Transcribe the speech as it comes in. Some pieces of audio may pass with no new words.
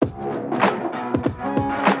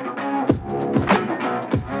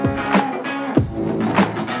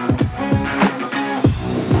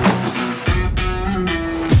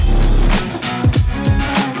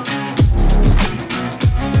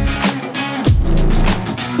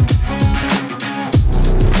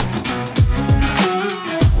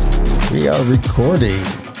are recording.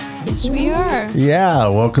 Yes, we are. Yeah,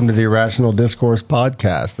 welcome to the Irrational Discourse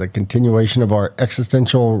Podcast, the continuation of our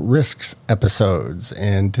existential risks episodes.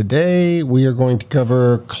 And today we are going to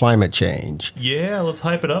cover climate change. Yeah, let's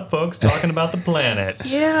hype it up, folks. Talking about the planet.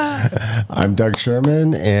 Yeah. I'm Doug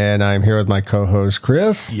Sherman, and I'm here with my co-host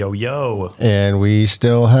Chris. Yo, yo. And we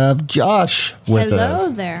still have Josh with us.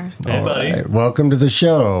 Hello there. Hey, buddy. Right, welcome to the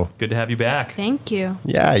show. Good to have you back. Thank you.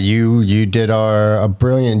 Yeah, you did a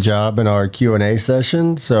brilliant job in our Q&A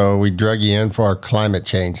session, so we drug you in for our climate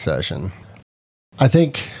change session. I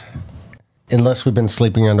think, unless we've been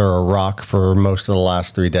sleeping under a rock for most of the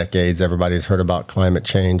last 3 decades, everybody's heard about climate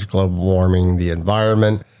change, global warming, the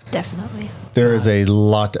environment. Definitely. There is a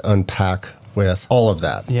lot to unpack with all of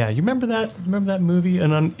that. Yeah, you remember that? Remember that movie,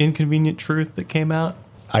 An Inconvenient Truth, that came out?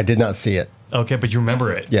 I did not see it. Okay, but you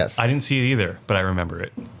remember it. Yes. I didn't see it either, but I remember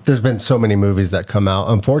it. There's been so many movies that come out.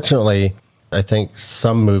 Unfortunately, I think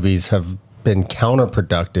some movies have been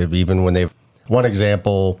counterproductive even when they've... One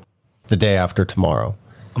example, The Day After Tomorrow.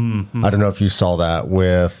 Mm-hmm. I don't know if you saw that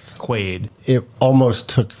with... Quaid. It almost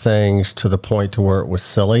took things to the point to where it was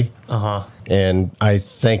silly. Uh-huh. And I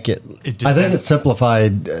think it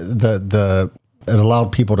simplified it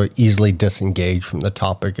allowed people to easily disengage from the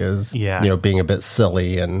topic as, being a bit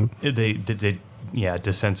silly and... They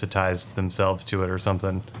desensitized themselves to it or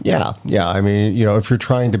something. Yeah. I mean, if you're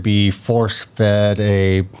trying to be force-fed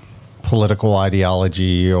a political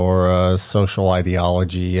ideology or a social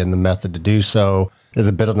ideology, and the method to do so is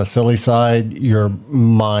a bit on the silly side, your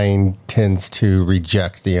mind tends to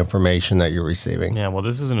reject the information that you're receiving. Yeah, well,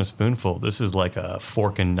 this isn't a spoonful. This is like a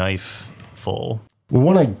fork and knife full. We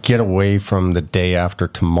want to get away from the day after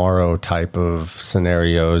tomorrow type of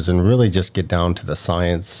scenarios and really just get down to the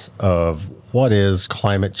science of what is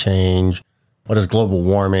climate change, what is global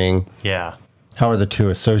warming. Yeah. How are the two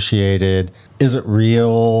associated? Is it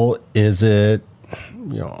real? Is it,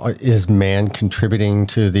 is man contributing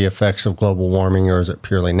to the effects of global warming, or is it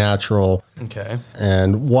purely natural? Okay.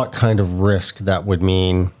 And what kind of risk that would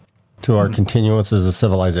mean to our continuance as a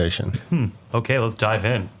civilization. Okay, let's dive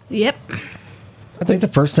in. Yep. I think the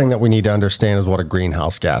first thing that we need to understand is what a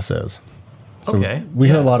greenhouse gas is. So Okay. We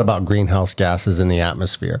hear a lot about greenhouse gases in the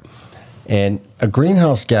atmosphere. And a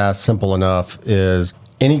greenhouse gas, simple enough, is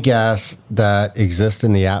any gas that exists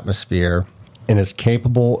in the atmosphere and is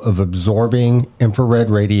capable of absorbing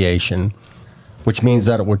infrared radiation, which means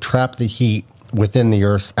that it would trap the heat within the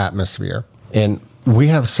Earth's atmosphere. And we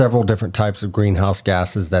have several different types of greenhouse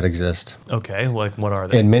gases that exist. Okay, like what are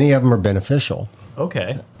they? And many of them are beneficial.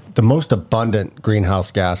 Okay. The most abundant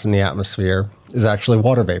greenhouse gas in the atmosphere is actually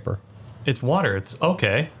water vapor. It's water. It's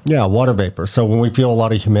okay. Yeah, water vapor. So when we feel a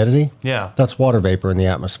lot of humidity, Yeah. that's water vapor in the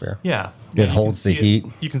atmosphere. Yeah. It holds the heat.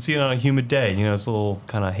 You can see it on a humid day. It's a little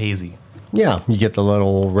kind of hazy. Yeah, you get the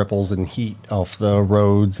little ripples and heat off the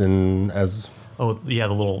roads and as... Oh, yeah,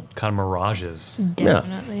 the little kind of mirages.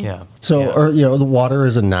 Definitely. Yeah. So, the water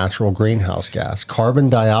is a natural greenhouse gas. Carbon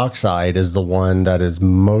dioxide is the one that is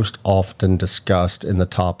most often discussed in the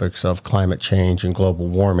topics of climate change and global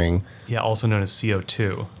warming. Yeah, also known as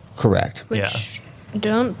CO2. Correct. Which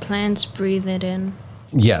don't plants breathe it in?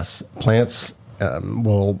 Yes, plants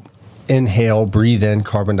will inhale, breathe in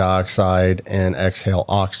carbon dioxide, and exhale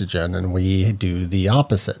oxygen, and we do the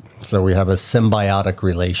opposite. So we have a symbiotic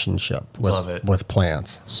relationship with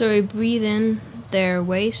plants. So we breathe in their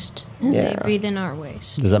waste, and they breathe in our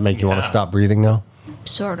waste. Does that make you want to stop breathing now?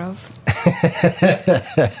 Sort of.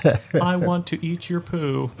 I want to eat your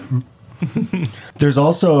poo. There's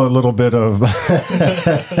also a little bit of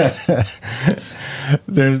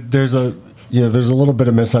there's a little bit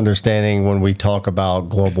of misunderstanding when we talk about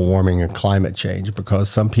global warming and climate change, because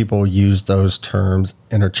some people use those terms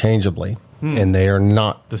interchangeably, and they are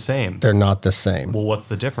not the same. They're not the same. Well, what's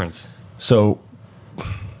the difference? So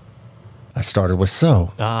I started with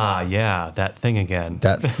Ah, yeah, that thing again.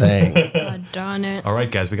 that thing. God darn it. All right,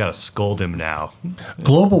 guys, we got to scold him now.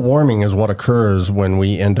 Global warming is what occurs when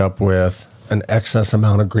we end up with an excess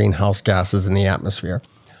amount of greenhouse gases in the atmosphere.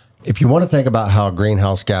 If you want to think about how a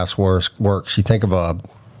greenhouse gas works, you think of a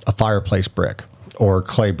fireplace brick or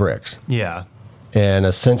clay bricks. Yeah. And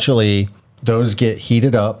essentially, those get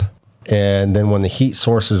heated up, and then when the heat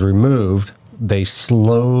source is removed, they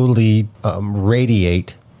slowly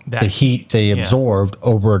radiate the heat they absorbed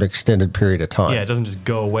over an extended period of time. Yeah, it doesn't just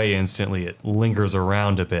go away instantly. It lingers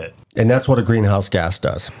around a bit. And that's what a greenhouse gas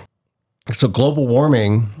does. So global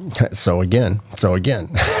warming, so again.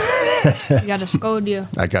 I gotta scold you.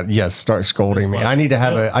 Start scolding me. I need to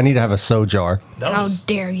have a so jar. How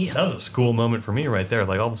dare you? That was a school moment for me right there.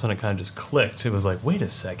 Like all of a sudden it kind of just clicked. It was like, wait a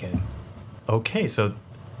second. Okay, so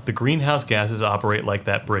the greenhouse gases operate like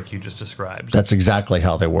that brick you just described. That's exactly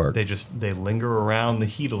how they work. They linger around the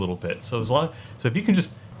heat a little bit. So if you can just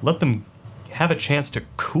let them have a chance to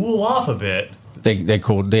cool off a bit. They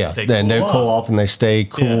cool, yeah. They Then they cool cool off. off and they stay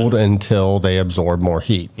cooled until they absorb more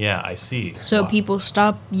heat. Yeah, I see. So Wow. people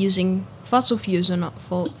stop using fossil fuels and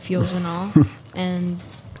all, and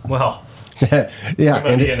Well, Yeah, we might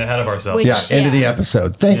end be it- getting ahead of ourselves. yeah. End of the Yeah.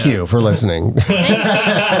 episode. Thank Yeah. you for listening.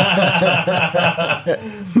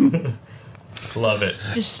 Love it.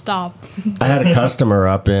 just stop. I had a customer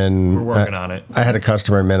up in. We're working on it. I had a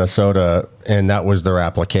customer in Minnesota, and that was their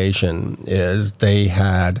application. Is they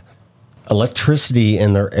had electricity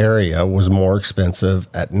in their area was more expensive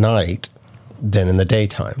at night than in the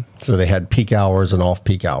daytime. So they had peak hours and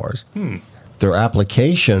off-peak hours. Their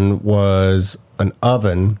application was an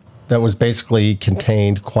oven that was basically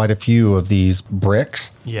contained quite a few of these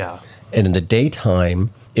bricks. Yeah. And in the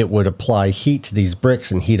daytime, it would apply heat to these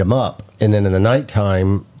bricks and heat them up. And then in the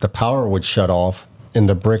nighttime, the power would shut off and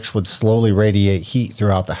the bricks would slowly radiate heat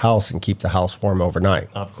throughout the house and keep the house warm overnight.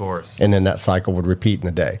 Of course. And then that cycle would repeat in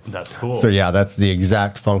the day. That's cool. So yeah, that's the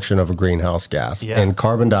exact function of a greenhouse gas. Yeah. And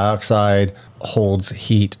carbon dioxide holds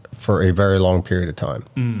heat for a very long period of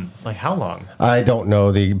time. Like how long? I don't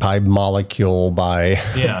know by molecule,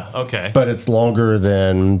 Yeah. Okay. but it's longer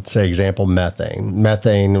than, say, example, methane.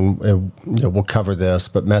 Methane, we'll cover this,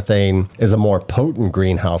 but methane is a more potent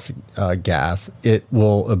greenhouse gas. It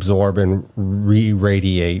will absorb and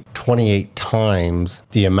re-radiate 28 times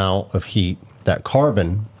the amount of heat that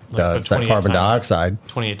carbon does, so that 28 carbon times. dioxide.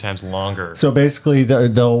 28 times longer. So basically,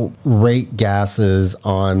 they'll rate gases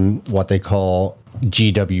on what they call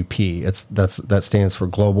GWP. That stands for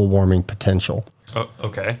global warming potential. Oh,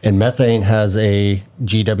 okay. And methane has a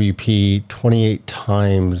GWP 28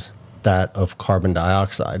 times that of carbon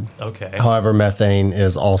dioxide. Okay. However, methane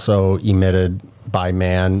is also emitted by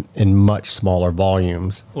man in much smaller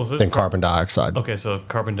volumes Well, is this than for- carbon dioxide. Okay, so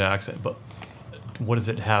carbon dioxide, but what does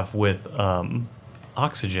it have with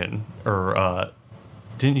oxygen? Or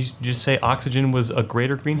didn't you just say oxygen was a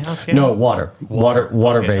greater greenhouse gas? No, water. Water Okay,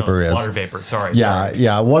 no, vapor is. Water vapor, sorry. Yeah, sorry.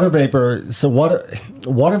 yeah. Water vapor. So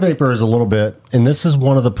water vapor is a little bit, and this is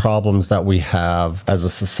one of the problems that we have as a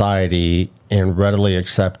society in readily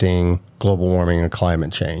accepting global warming and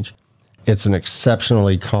climate change. It's an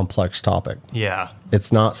exceptionally complex topic. Yeah.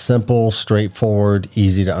 It's not simple, straightforward,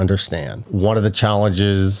 easy to understand. One of the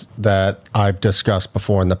challenges that I've discussed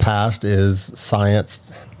before in the past is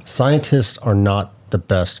science. Scientists are not the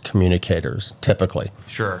best communicators, typically.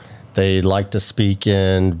 Sure. They like to speak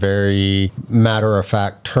in very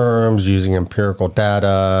matter-of-fact terms using empirical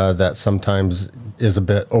data that sometimes is a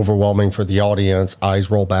bit overwhelming for the audience.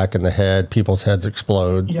 Eyes roll back in the head, people's heads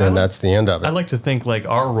explode, Yeah, and that's the end of it. I like to think like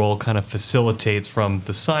our role kind of facilitates from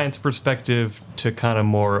the science perspective to kind of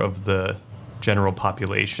more of the general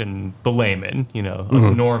population, the layman, us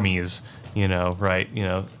normies, right?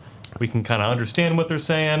 We can kind of understand what they're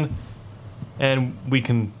saying, and we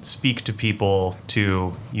can speak to people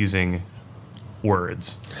to using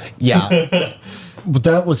words. Yeah. But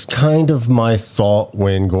that was kind of my thought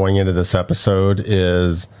when going into this episode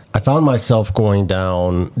is I found myself going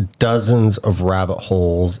down dozens of rabbit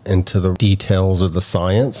holes into the details of the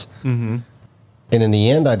science. Mm-hmm. And in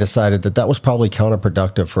the end, I decided that was probably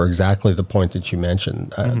counterproductive for exactly the point that you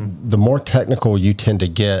mentioned. The more technical you tend to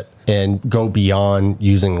get and go beyond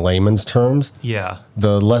using layman's terms, Yeah.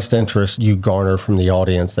 the less interest you garner from the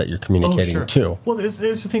audience that you're communicating to. Well, there's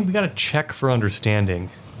the thing, we got to check for understanding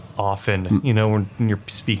often, when you're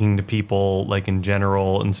speaking to people like in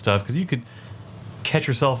general and stuff, because you could catch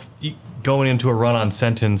yourself going into a run-on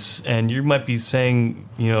sentence and you might be saying,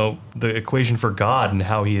 the equation for God and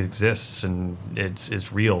how he exists and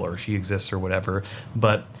it's real or she exists or whatever,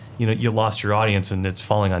 but you lost your audience and it's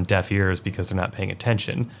falling on deaf ears because they're not paying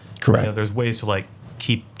attention. Correct. There's ways to like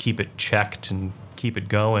keep it checked and keep it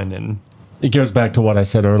going. And It goes back to what I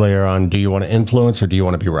said earlier on, do you want to influence or do you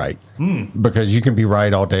want to be right? Because you can be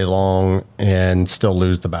right all day long and still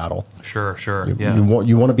lose the battle. sure, You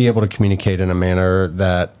want to be able to communicate in a manner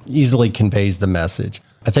that easily conveys the message.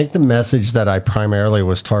 I think the message that I primarily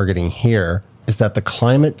was targeting here is that the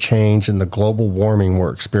climate change and the global warming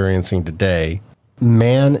we're experiencing today,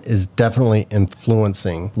 man is definitely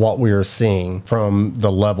influencing what we are seeing from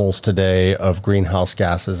the levels today of greenhouse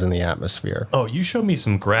gases in the atmosphere. Oh, you showed me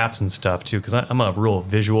some graphs and stuff too, because I'm a real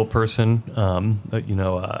visual person.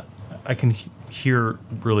 I can hear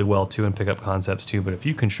really well too and pick up concepts too. But if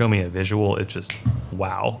you can show me a visual, it's just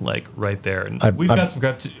wow, like right there. And we've got some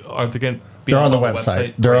graphs. They're on the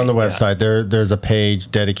website. They're on the website. There's a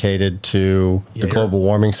page dedicated to the global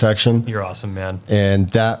warming section. You're awesome, man. And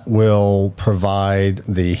that will provide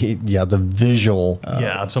the visual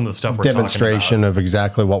of some of the stuff we're demonstration of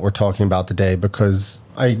exactly what we're talking about today, because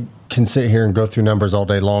I can sit here and go through numbers all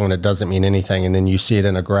day long and it doesn't mean anything, and then you see it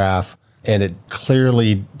in a graph and it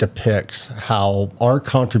clearly depicts how our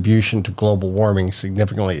contribution to global warming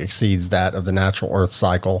significantly exceeds that of the natural Earth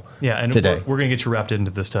cycle. Yeah, and today. We're going to get you wrapped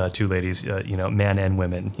into this too, ladies. Man and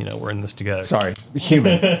women. We're in this together. Sorry,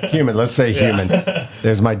 human. Let's say human.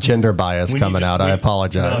 There's my gender bias coming out. I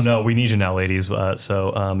apologize. No, we need you now, ladies.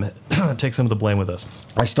 So take some of the blame with us.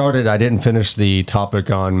 I didn't finish the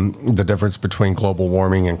topic on the difference between global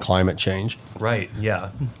warming and climate change. Right,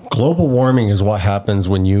 yeah. Global warming is what happens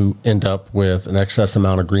when you end up with an excess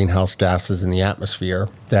amount of greenhouse gases in the atmosphere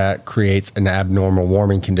that creates an abnormal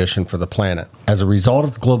warming condition for the planet. As a result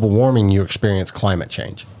of global warming, you experience climate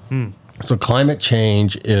change. So climate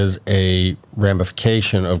change is a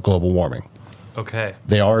ramification of global warming. Okay.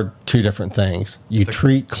 They are two different things. You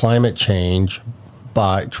treat climate change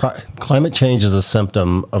climate change is a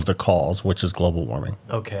symptom of the cause, which is global warming.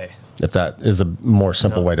 Okay. If that is a more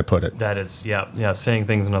simple way to put it. That is, yeah. Saying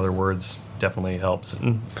things in other words definitely helps.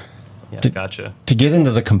 Gotcha. To get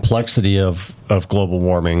into the complexity of global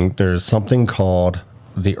warming, there's something called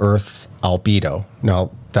the Earth's albedo.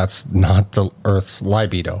 Now, that's not the Earth's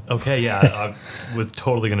libido. Okay, yeah. I was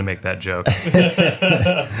totally going to make that joke.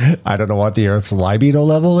 I don't know what the Earth's libido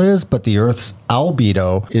level is, but the Earth's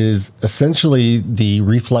albedo is essentially the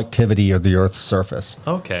reflectivity of the Earth's surface.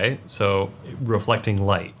 Okay, so reflecting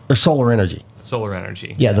light. Or solar energy. Solar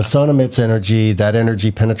energy. Yeah, the sun emits energy. That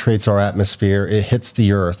energy penetrates our atmosphere. It hits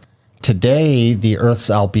the Earth. Today, the Earth's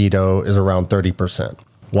albedo is around 30%.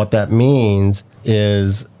 What that means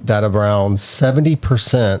is that around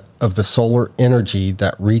 70% of the solar energy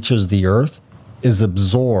that reaches the Earth is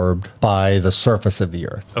absorbed by the surface of the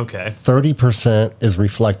Earth. Okay. 30% is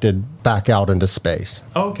reflected back out into space.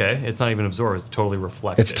 Okay. It's not even absorbed. It's totally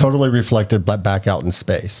reflected. It's totally reflected back out in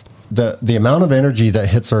space. The amount of energy that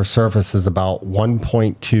hits our surface is about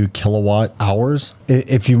 1.2 kilowatt hours.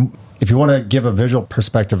 If you want to give a visual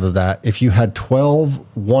perspective of that, if you had 12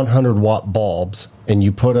 100-watt bulbs and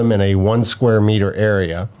you put them in a 1 square meter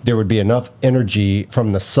area, there would be enough energy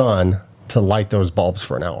from the sun to light those bulbs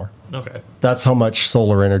for an hour. Okay. That's how much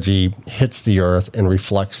solar energy hits the Earth and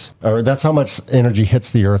reflects, or that's how much energy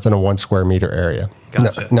hits the Earth in a 1 square meter area.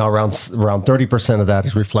 Gotcha. Now around 30% of that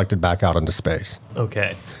is reflected back out into space.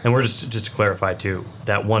 Okay. And we're just to clarify too,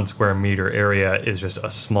 that 1 square meter area is just a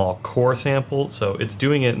small core sample. So it's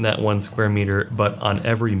doing it in that 1 square meter, but on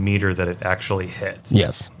every meter that it actually hits.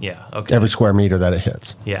 Yes. Yeah. Okay. Every square meter that it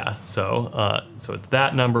hits. Yeah. So it's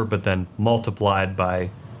that number, but then multiplied by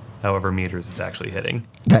however meters it's actually hitting.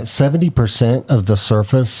 That 70% of the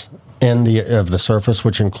surface of the surface,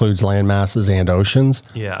 which includes land masses and oceans,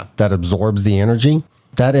 that absorbs the energy.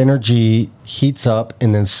 That energy heats up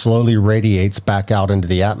and then slowly radiates back out into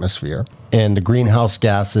the atmosphere. And the greenhouse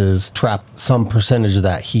gases trap some percentage of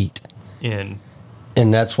that heat. And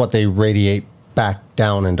that's what they radiate back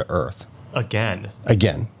down into Earth. Again.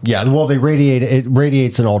 Yeah. Well, it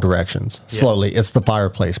radiates in all directions. Slowly. It's the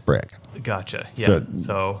fireplace brick. Gotcha. Yeah.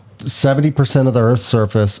 So 70% of the Earth's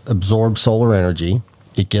surface absorbs solar energy.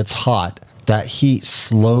 It gets hot. That heat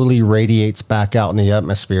slowly radiates back out in the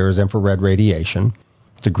atmosphere as infrared radiation.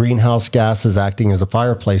 The greenhouse gases acting as a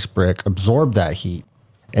fireplace brick absorb that heat,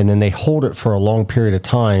 and then they hold it for a long period of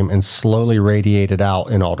time and slowly radiate it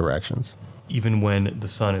out in all directions. Even when the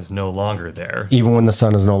sun is no longer there.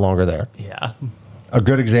 Yeah. A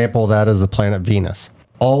good example of that is the planet Venus.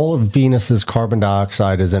 All of Venus's carbon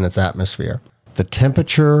dioxide is in its atmosphere. The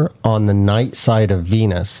temperature on the night side of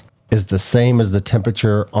Venus is the same as the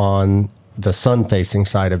temperature on the sun-facing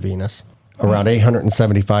side of Venus, around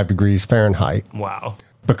 875 degrees Fahrenheit. Wow.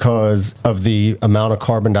 Because of the amount of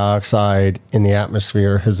carbon dioxide in the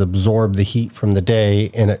atmosphere has absorbed the heat from the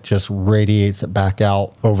day, and it just radiates it back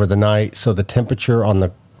out over the night. So the temperature on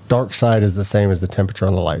the dark side is the same as the temperature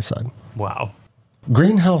on the light side. Wow.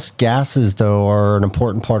 Greenhouse gases, though, are an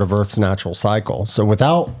important part of Earth's natural cycle. So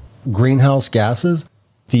without greenhouse gases,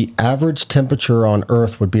 the average temperature on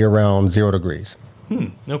Earth would be around 0 degrees.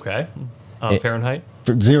 Okay. Fahrenheit?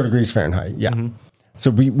 0 degrees Fahrenheit, yeah. Mm-hmm. So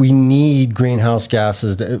we need greenhouse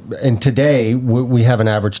gases. And today, we have an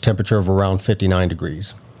average temperature of around 59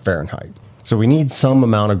 degrees Fahrenheit. So we need some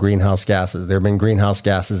amount of greenhouse gases. There have been greenhouse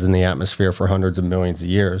gases in the atmosphere for hundreds of millions of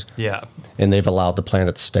years. Yeah. And they've allowed the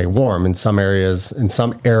planet to stay warm. In some areas,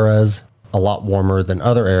 a lot warmer than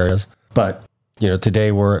other areas. But,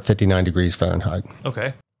 today we're at 59 degrees Fahrenheit.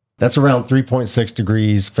 Okay. That's around 3.6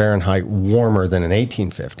 degrees Fahrenheit warmer than in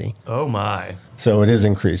 1850. Oh, my. So it is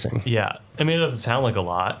increasing. Yeah. I mean, it doesn't sound like a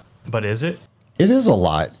lot, but is it? It is a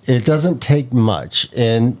lot. It doesn't take much.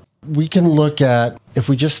 And we can look at, if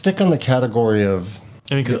we just stick on the category of...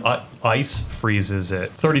 I mean, because ice freezes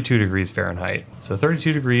at 32 degrees Fahrenheit. So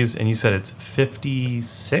 32 degrees, and you said it's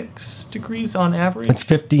 56 degrees on average? It's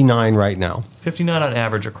 59 right now. 59 on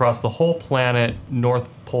average across the whole planet, North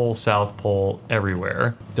Pole, South Pole,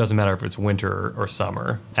 everywhere. Doesn't matter if it's winter or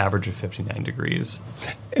summer, average of 59 degrees.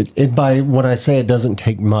 By when I say it doesn't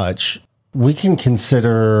take much, we can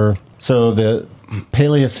consider, so the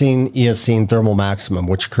Paleocene-Eocene thermal maximum,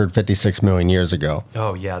 which occurred 56 million years ago.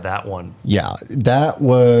 Oh, yeah, that one. Yeah, that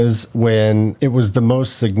was when it was the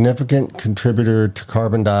most significant contributor to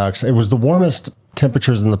carbon dioxide. It was the warmest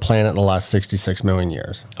temperatures on the planet in the last 66 million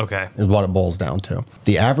years. Okay. Is what it boils down to.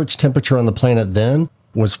 The average temperature on the planet then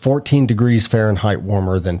was 14 degrees Fahrenheit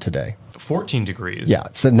warmer than today. 14 degrees? Yeah,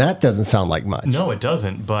 so that doesn't sound like much. No, it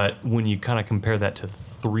doesn't. But when you kind of compare that to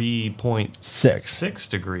 3.6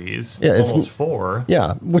 degrees, yeah, it's almost 4.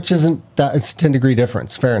 Yeah, which isn't that, it's a 10-degree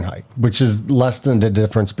difference Fahrenheit, which is less than the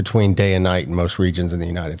difference between day and night in most regions in the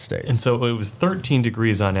United States. And so it was 13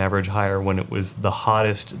 degrees on average higher when it was the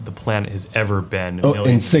hottest the planet has ever been.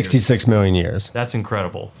 In 66 million years. That's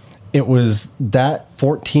incredible. It was that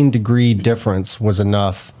 14-degree difference was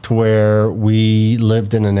enough to where we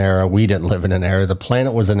lived in an era, we didn't live in an era, the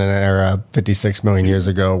planet was in an era 56 million years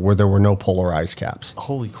ago where there were no polar ice caps.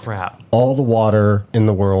 Holy crap. All the water in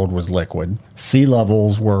the world was liquid. Sea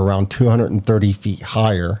levels were around 230 feet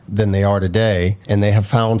higher than they are today, and they have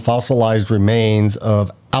found fossilized remains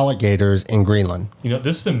of alligators in Greenland. You know,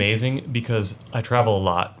 this is amazing because I travel a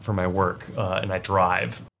lot for my work and I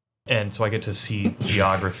drive. And so I get to see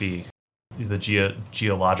geography, the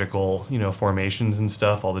geological, formations and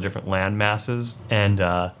stuff, all the different land masses. And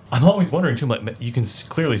I'm always wondering too, like, you can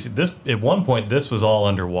clearly see this. At one point, this was all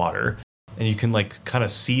underwater, and you can kind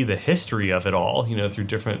of see the history of it all, through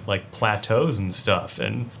different plateaus and stuff.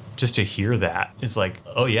 And just to hear that, it's like,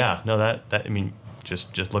 oh yeah, no, that I mean.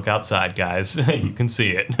 Just look outside, guys. You can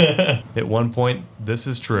see it. At one point, this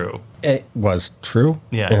is true. It was true.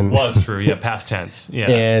 Yeah, it was true. Yeah, past tense. Yeah,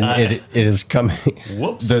 and it is coming.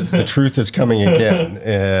 Whoops. The truth is coming again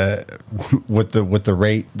with the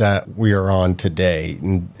rate that we are on today,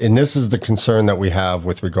 and this is the concern that we have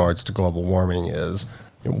with regards to global warming is.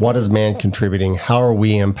 What is man contributing? How are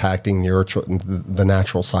we impacting the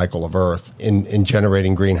natural cycle of Earth in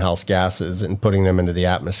generating greenhouse gases and putting them into the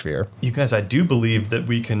atmosphere? You guys, I do believe that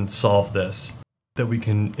we can solve this, that we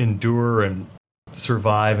can endure and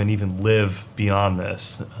survive and even live beyond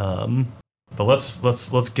this. But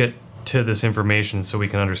let's get to this information so we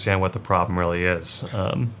can understand what the problem really is.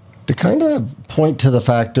 To kind of point to the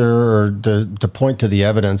factor or to point to the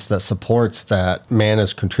evidence that supports that man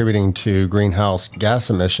is contributing to greenhouse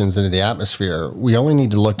gas emissions into the atmosphere, we only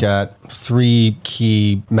need to look at 3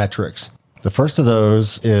 key metrics. The first of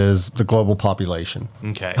those is the global population.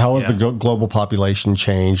 Okay. How has the global population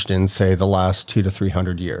changed in, say, the last 200 to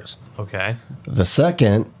 300 years? Okay. The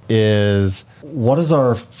second is what is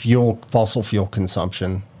our fossil fuel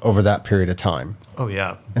consumption over that period of time? Oh,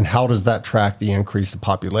 yeah. And how does that track the increase in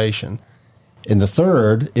population? And the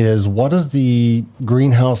third is what is the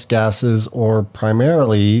greenhouse gases or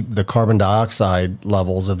primarily the carbon dioxide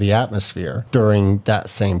levels of the atmosphere during that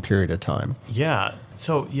same period of time? Yeah.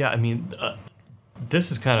 So, yeah, I mean,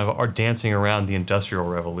 this is kind of our dancing around the Industrial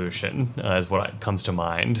Revolution is what comes to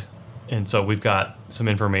mind. And so we've got some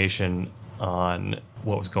information on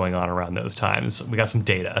what was going on around those times. We got some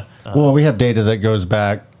data. Well, we have data that goes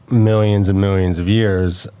back millions and millions of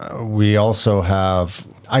years. We also have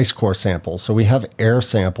ice core samples. So we have air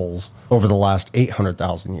samples over the last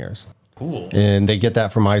 800,000 years. Cool. And they get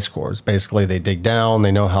that from ice cores. Basically, they dig down.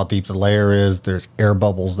 They know how deep the layer is. There's air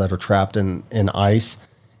bubbles that are trapped in ice.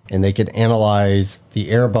 And they can analyze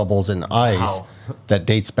the air bubbles in ice. Wow. That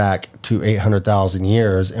dates back to 800,000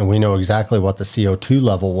 years, and we know exactly what the CO2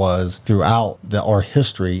 level was throughout our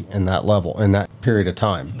history in that level, in that period of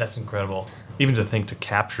time. That's incredible. Even to think to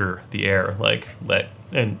capture the air,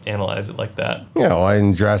 and analyze it like that.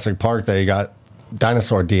 In Jurassic Park, they got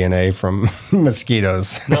dinosaur DNA from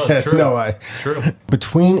mosquitoes. No, it's true. True.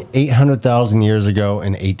 Between 800,000 years ago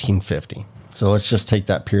and 1850. So let's just take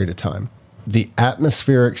that period of time. The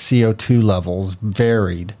atmospheric CO2 levels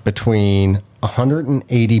varied between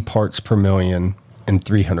 180 parts per million and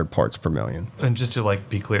 300 parts per million. And just to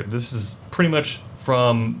be clear, this is pretty much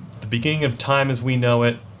from the beginning of time as we know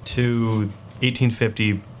it to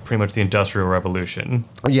 1850 pretty much the Industrial Revolution.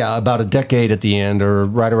 Yeah, about a decade at the end, or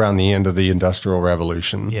right around the end of the Industrial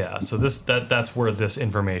Revolution. Yeah, so that's where this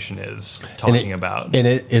information is talking about. And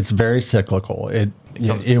it's very cyclical.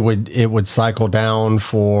 It would cycle down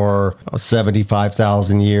for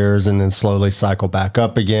 75,000 years and then slowly cycle back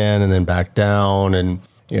up again and then back down. And,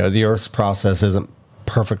 the Earth's process isn't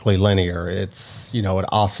perfectly linear. It's, it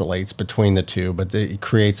oscillates between the two, but it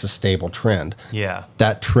creates a stable trend. Yeah.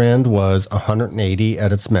 That trend was 180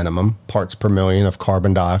 at its minimum parts per million of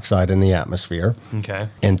carbon dioxide in the atmosphere. Okay.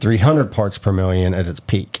 And 300 parts per million at its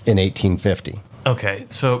peak in 1850. Okay,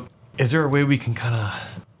 so is there a way we can kind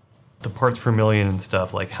of, the parts per million and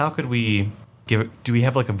stuff, like how could we do we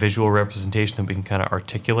have like a visual representation that we can kind of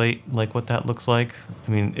articulate like what that looks like?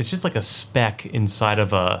 I mean, it's just like a speck inside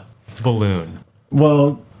of a balloon.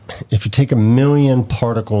 Well, if you take 1 million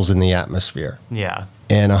particles in the atmosphere, yeah,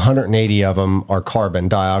 and 180 of them are carbon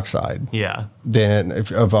dioxide, yeah, then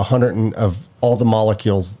if of all the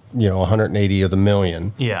molecules, 180 of the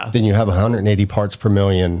million, yeah, then you have 180 parts per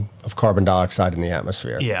million of carbon dioxide in the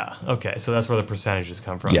atmosphere. Yeah. Okay, so that's where the percentages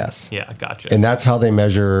come from. Yes. Yeah, gotcha. And that's how they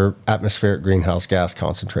measure atmospheric greenhouse gas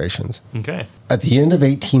concentrations. Okay. At the end of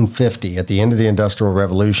 1850, at the end of the Industrial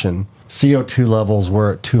Revolution, CO2 levels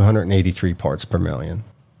were at 283 parts per million.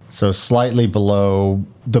 So slightly below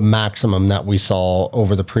the maximum that we saw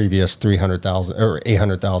over the previous 300,000 or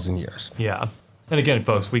 800,000 years. Yeah. And again,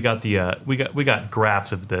 folks, we got the we got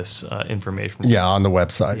graphs of this information. Yeah, on the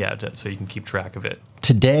website. Yeah, so you can keep track of it.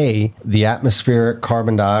 Today, the atmospheric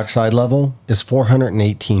carbon dioxide level is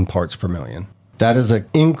 418 parts per million. That is an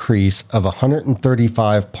increase of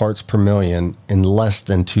 135 parts per million in less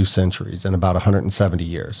than 2 centuries, in about 170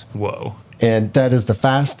 years. Whoa. And that is the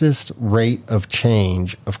fastest rate of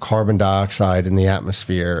change of carbon dioxide in the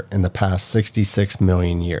atmosphere in the past 66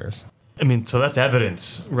 million years. I mean, so that's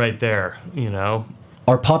evidence right there,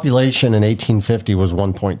 Our population in 1850 was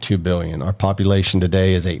 1.2 billion. Our population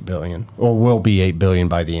today is 8 billion, or will be 8 billion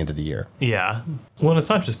by the end of the year. Yeah. Well, it's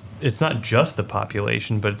not just the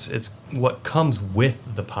population, but it's what comes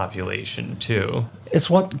with the population too. It's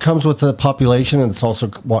what comes with the population, and it's also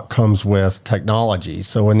what comes with technology.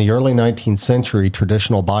 So in the early 19th century,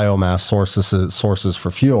 traditional biomass sources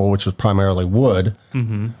for fuel, which was primarily wood,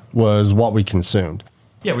 was what we consumed.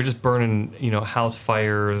 Yeah, we're just burning, house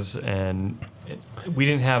fires, and we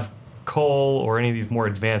didn't have coal or any of these more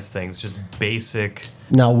advanced things, just basic.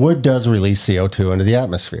 Now, wood does release CO2 into the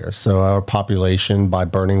atmosphere. So our population, by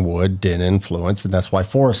burning wood, did influence, and that's why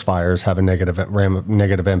forest fires have a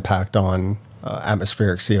negative impact on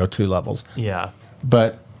atmospheric CO2 levels. Yeah.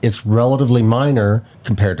 But it's relatively minor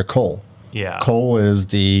compared to coal. Yeah. Coal is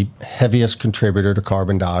the heaviest contributor to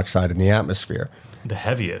carbon dioxide in the atmosphere. The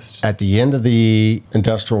heaviest. At the end of the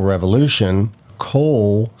Industrial Revolution,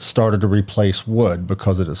 coal started to replace wood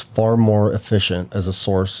because it is far more efficient as a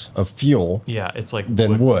source of fuel. Yeah, it's like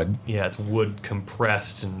than wood. Yeah, it's wood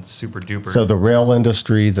compressed and super duper. So the rail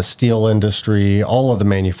industry, the steel industry, all of the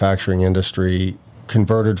manufacturing industry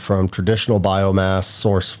converted from traditional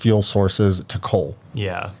biomass fuel sources to coal.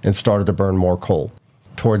 Yeah. And started to burn more coal.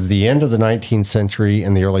 Towards the end of the 19th century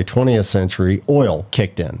and the early 20th century, oil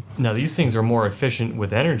kicked in. Now, these things are more efficient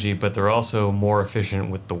with energy, but they're also more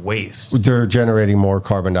efficient with the waste. They're generating more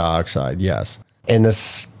carbon dioxide, yes. And the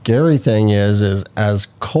scary thing is as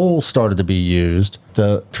coal started to be used,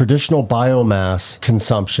 the traditional biomass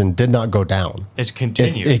consumption did not go down. It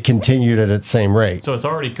continued. It continued at its same rate. So it's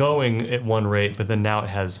already going at one rate, but then now it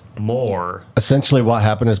has more. Essentially what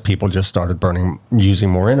happened is people just started using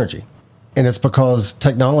more energy. And it's because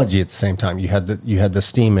technology at the same time. You had the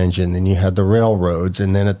steam engine, and you had the railroads,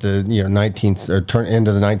 and then at the end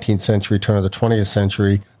of the 19th century, turn of the 20th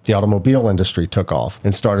century, the automobile industry took off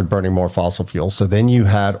and started burning more fossil fuels. So then you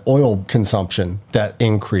had oil consumption that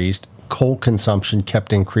increased. Coal consumption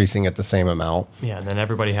kept increasing at the same amount. Yeah, and then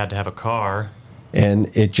everybody had to have a car. And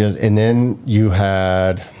then you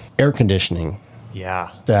had air conditioning.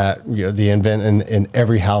 Yeah. That and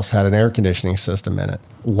every house had an air conditioning system in it.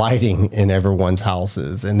 Lighting in everyone's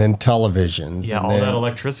houses, and then televisions. Yeah, all that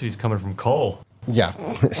electricity is coming from coal. Yeah.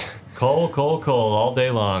 Coal all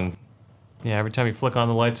day long. Yeah, every time you flick on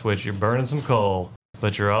the light switch, you're burning some coal,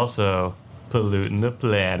 but you're also polluting the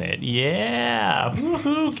planet. Yeah,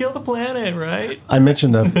 woohoo! Kill the planet, right? I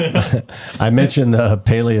mentioned the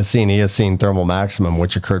Paleocene-Eocene thermal maximum,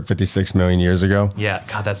 which occurred 56 million years ago. Yeah,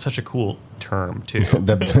 God, that's such a cool term too.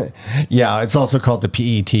 It's also called the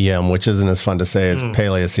PETM, which isn't as fun to say as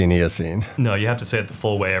Paleocene-Eocene. No, you have to say it the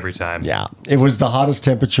full way every time. Yeah, it was the hottest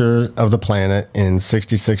temperature of the planet in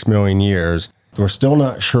 66 million years. We're still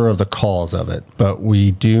not sure of the cause of it, but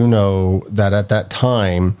we do know that at that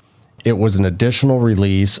time, it was an additional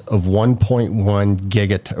release of 1.1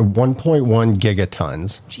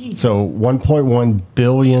 gigatons. Jeez. So 1.1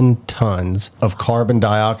 billion tons of carbon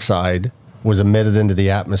dioxide was emitted into the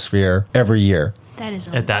atmosphere every year That is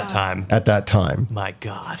a At that lot. time. at that time. My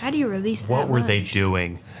God. How do you release that? What were they much?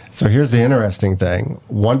 doing? So here's the interesting thing.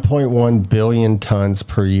 1.1 billion tons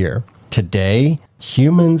per year. Today,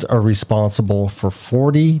 humans are responsible for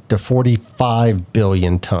 40 to 45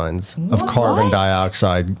 billion tons of carbon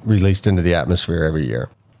dioxide released into the atmosphere every year.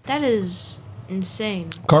 That is insane.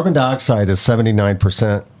 Carbon dioxide is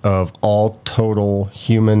 79% of all total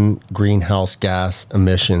human greenhouse gas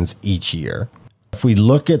emissions each year. If we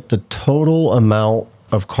look at the total amount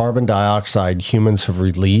of carbon dioxide humans have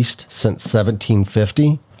released since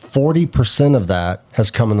 1750, 40% of that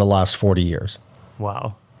has come in the last 40 years.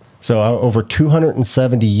 Wow. So over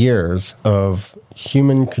 270 years of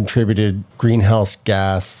human contributed greenhouse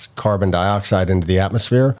gas carbon dioxide into the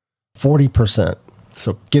atmosphere, 40%.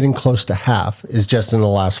 So getting close to half is just in the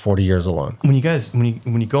last 40 years alone. When you go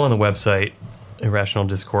on the website,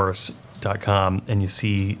 irrationaldiscourse.com, and you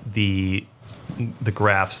see the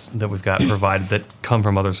graphs that we've got provided that come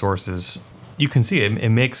from other sources, you can see it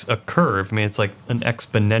makes a curve. I mean, it's like an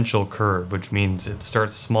exponential curve, which means it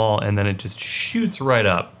starts small and then it just shoots right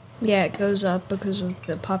up. Yeah, it goes up because of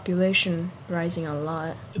the population rising a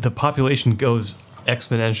lot. The population goes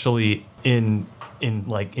exponentially in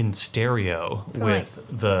stereo with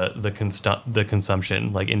the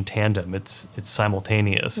consumption, like in tandem. It's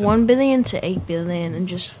simultaneous. 1 billion to 8 billion in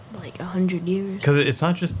just like 100 years. Because it's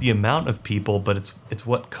not just the amount of people, but it's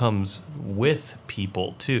what comes with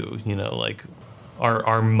people too. You know, like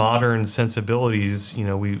our modern sensibilities. You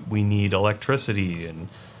know, we need electricity, and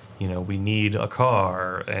you know, we need a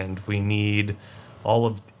car, and we need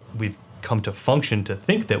we've come to function to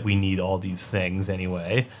think that we need all these things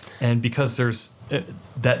anyway. And because there's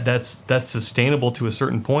that's sustainable to a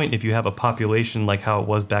certain point if you have a population like how it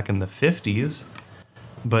was back in the 50s.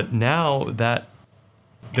 But now that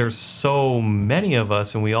there's so many of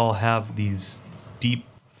us and we all have these deep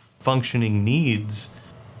functioning needs,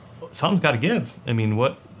 something's got to give. I mean,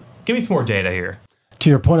 give me some more data here. To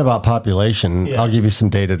your point about population, Yeah. I'll give you some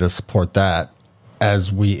data to support that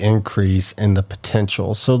as we increase in the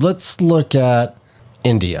potential. So let's look at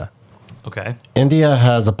India. Okay. India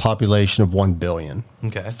has a population of 1 billion,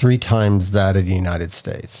 Okay. 3 times that of the United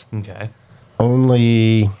States. Okay. I'm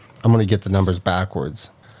going to get the numbers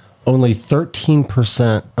backwards. Only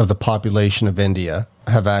 13% of the population of India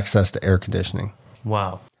have access to air conditioning.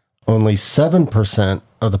 Wow. Only 7%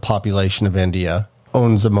 of the population of India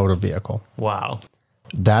owns a motor vehicle. Wow.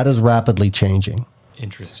 That is rapidly changing.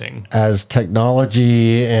 Interesting. As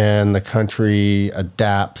technology and the country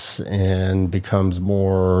adapts and becomes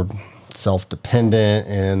more self-dependent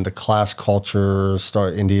and the class culture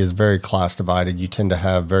India is very class divided. You tend to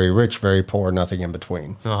have very rich, very poor, nothing in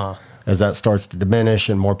between. Uh-huh. As that starts to diminish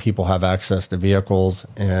and more people have access to vehicles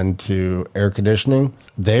and to air conditioning,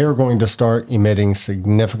 they are going to start emitting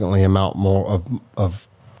significantly amount more of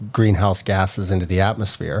greenhouse gases into the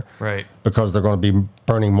atmosphere. Right. Because they're going to be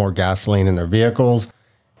burning more gasoline in their vehicles.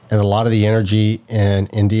 And a lot of the energy in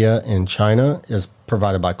India and China is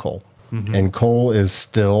provided by coal. Mm-hmm. And coal is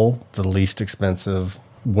still the least expensive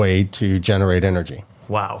way to generate energy.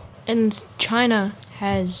 Wow. And China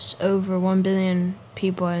has over 1 billion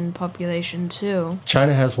people in population too.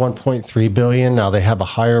 China has 1.3 billion. Now they have a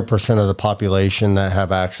higher percent of the population that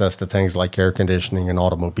have access to things like air conditioning and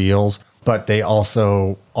automobiles. But they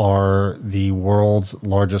also are the world's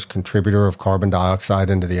largest contributor of carbon dioxide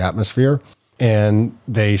into the atmosphere. And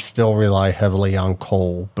they still rely heavily on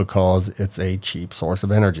coal because it's a cheap source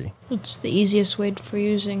of energy. It's the easiest way for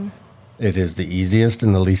using. It is the easiest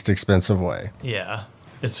and the least expensive way. Yeah.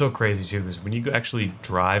 It's so crazy too, because when you actually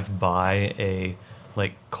drive by a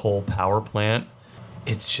coal power plant,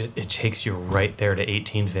 it takes you right there to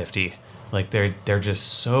 1850. Like they're just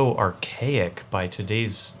so archaic by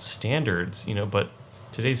today's standards, you know, but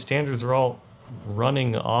today's standards are all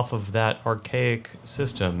running off of that archaic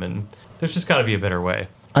system, and there's just got to be a better way.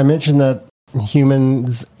 I mentioned that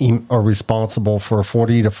humans are responsible for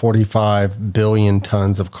 40 to 45 billion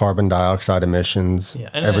tons of carbon dioxide emissions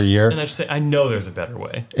every year. And I should say, I know there's a better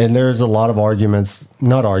way. And there's a lot of there's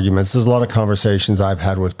a lot of conversations I've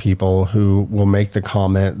had with people who will make the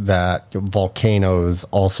comment that volcanoes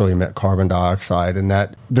also emit carbon dioxide and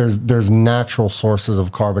that there's natural sources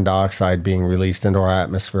of carbon dioxide being released into our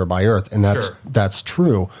atmosphere by Earth. And that's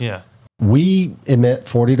true. Yeah. We emit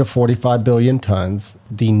 40 to 45 billion tons.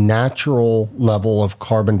 The natural level of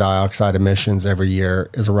carbon dioxide emissions every year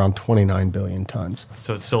is around 29 billion tons.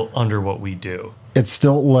 So it's still under what we do It's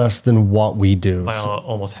still less than what we do. by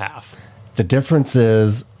almost half. The difference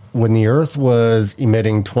is when the Earth was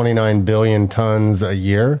emitting 29 billion tons a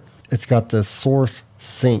year, it's got this source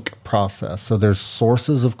sink process. So there's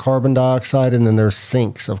sources of carbon dioxide and then there's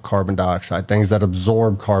sinks of carbon dioxide, things that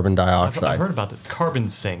absorb carbon dioxide. I've heard about this. Carbon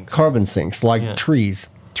sinks. Carbon sinks, like trees.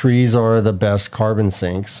 Trees are the best carbon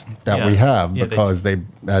sinks that we have because they,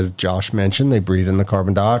 as Josh mentioned, they breathe in the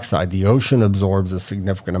carbon dioxide. The ocean absorbs a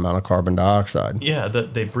significant amount of carbon dioxide. Yeah,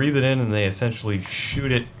 they breathe it in and they essentially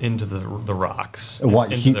shoot it into the rocks,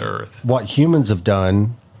 into the earth. What humans have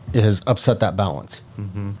done is upset that balance.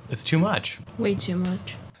 It's too much. Way too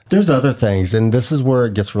much. There's other things, and this is where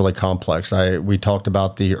it gets really complex. We talked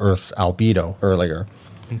about the Earth's albedo earlier.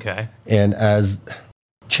 Okay. And as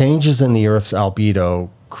changes in the Earth's albedo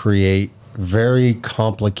create very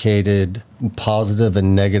complicated positive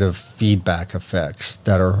and negative feedback effects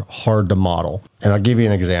that are hard to model. And I'll give you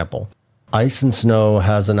an example. Ice and snow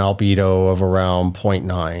has an albedo of around 0.9,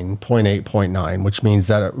 0.8, 0.9, which means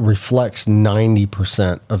that it reflects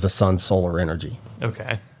 90% of the sun's solar energy.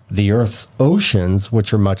 Okay. The Earth's oceans,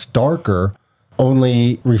 which are much darker,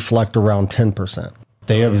 only reflect around 10%.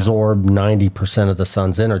 They absorb 90% of the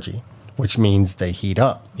sun's energy, which means they heat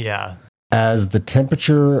up. Yeah. As the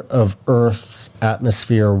temperature of Earth's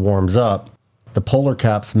atmosphere warms up, the polar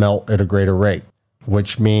caps melt at a greater rate,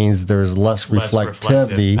 which means there's less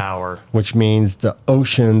reflectivity, power. Which means the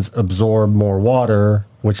oceans absorb more water,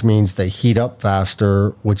 which means they heat up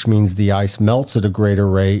faster, which means the ice melts at a greater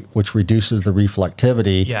rate, which reduces the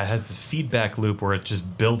reflectivity. Yeah, it has this feedback loop where it's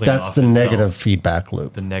just building That's off the itself. negative feedback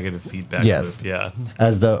loop. The negative feedback Yes. loop, yeah.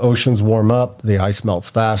 As the oceans warm up, the ice melts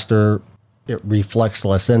faster. It reflects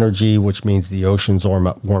less energy, which means the oceans warm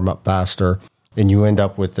up faster. And you end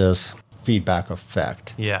up with this feedback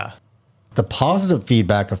effect. Yeah. The positive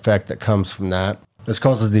feedback effect that comes from that is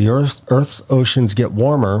causes the Earth's oceans get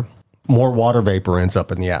warmer, more water vapor ends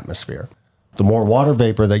up in the atmosphere. The more water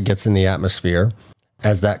vapor that gets in the atmosphere,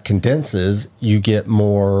 as that condenses, you get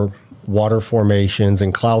more water formations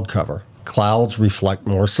and cloud cover. Clouds reflect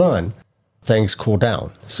more sun. Things cool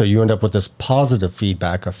down. So you end up with this positive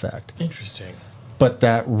feedback effect. Interesting. But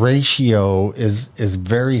that ratio is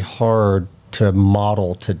very hard to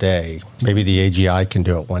model today. Maybe the AGI can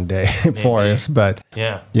do it one day for us, but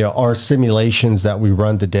our simulations that we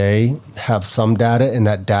run today have some data, and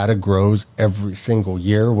that data grows every single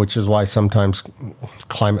year, which is why sometimes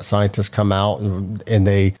climate scientists come out and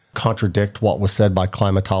they contradict what was said by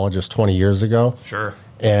climatologists 20 years ago. Sure.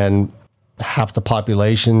 And half the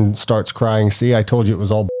population starts crying, see, I told you it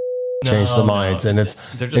was all change the minds. And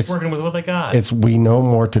they're just working with what they got. We know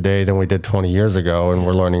more today than we did 20 years ago, and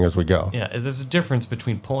we're learning as we go. Yeah, there's a difference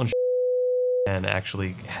between pulling and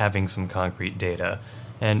actually having some concrete data.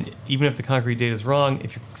 And even if the concrete data is wrong,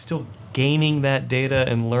 if you're still gaining that data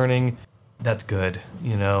and learning, that's good.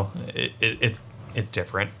 You know, it's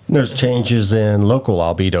different. There's changes in local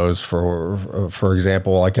albedos, for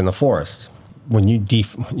example, like in the forest. When you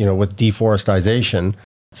with deforestation,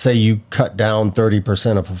 say you cut down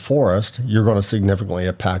 30% of a forest, you're going to significantly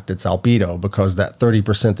impact its albedo because that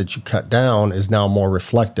 30% that you cut down is now more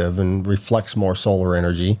reflective and reflects more solar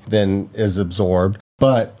energy than is absorbed.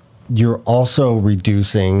 But you're also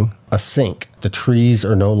reducing a sink. The trees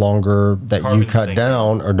are no longer, that you cut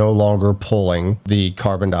down, are no longer pulling the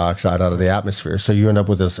carbon dioxide out of the atmosphere. So you end up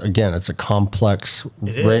with this, again, it's a complex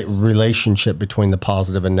relationship between the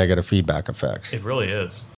positive and negative feedback effects. It really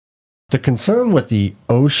is. The concern with the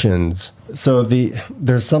oceans, so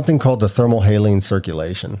there's something called the thermohaline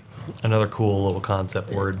circulation. Another cool little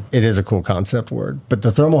concept word. It is a cool concept word. But the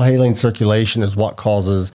thermohaline circulation is what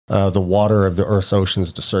causes the water of the Earth's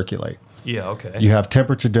oceans to circulate. Yeah, okay. You have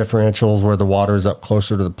temperature differentials where the water is up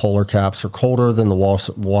closer to the polar caps or colder than the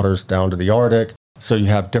water's down to the Arctic. So you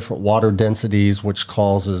have different water densities, which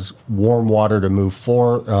causes warm water to move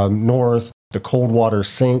north. The cold water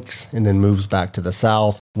sinks and then moves back to the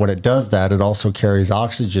south. When it does that, it also carries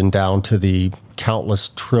oxygen down to the countless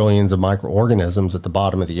trillions of microorganisms at the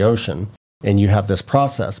bottom of the ocean. And you have this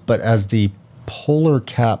process. But as the polar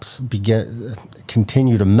caps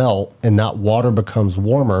continue to melt and that water becomes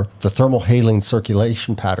warmer, the thermohaline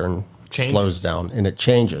circulation pattern slows down and it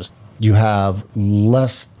changes. You have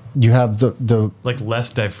less You have the Like less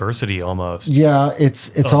diversity almost. yeah,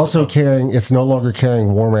 it's also carrying. It's no longer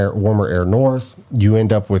carrying warmer air north. You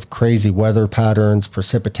end up with crazy weather patterns,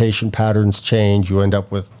 precipitation patterns change. You end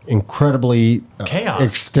up with incredibly Chaos.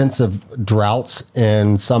 extensive droughts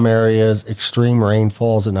in some areas, extreme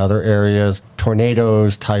rainfalls in other areas,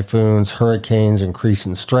 tornadoes, typhoons, hurricanes increase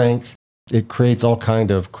in strength. It creates all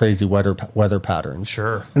kind of crazy weather patterns.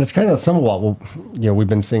 Sure. And it's kind of some of what we've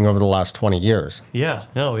been seeing over the last 20 years. Yeah.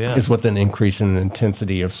 Oh, yeah. Is with an increase in the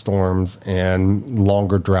intensity of storms and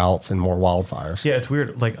longer droughts and more wildfires. Yeah, it's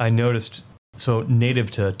weird. Like I noticed, so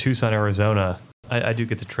native to Tucson, Arizona, I do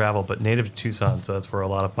get to travel, but native to Tucson, so that's where a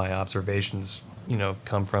lot of my observations,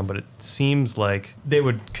 come from. But it seems like they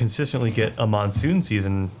would consistently get a monsoon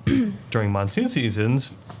season during monsoon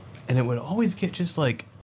seasons, and it would always get just like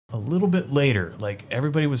a little bit later. Like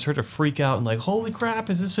everybody would start to freak out and like, holy crap,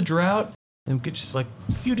 is this a drought? And it would get just like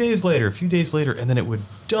a few days later, and then it would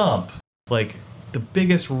dump like the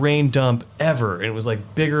biggest rain dump ever. And it was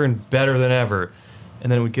like bigger and better than ever.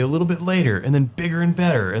 And then it would get a little bit later and then bigger and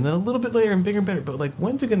better. And then a little bit later and bigger and better. But like,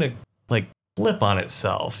 when's it going to like flip on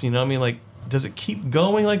itself? You know what I mean? Like, does it keep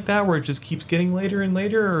going like that where it just keeps getting later and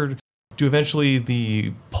later? Or do eventually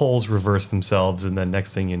the poles reverse themselves? And then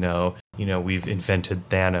next thing you know, we've invented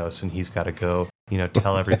Thanos and he's got to go,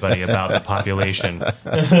 tell everybody about the population.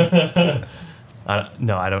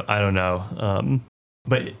 No, I don't know.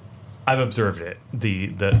 But I've observed it,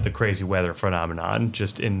 the crazy weather phenomenon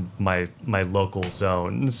just in my local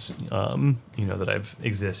zones, that I've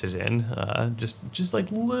existed in, just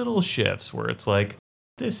like little shifts where it's like,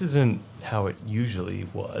 this isn't how it usually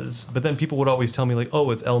was. But then people would always tell me like,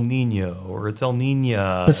 oh, it's El Nino or it's El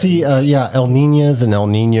Nina. But see, El Ninas and El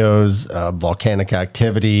Ninos, volcanic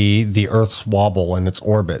activity, the Earth's wobble in its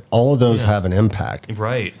orbit, all of those have an impact.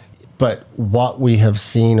 Right. But what we have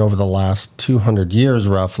seen over the last 200 years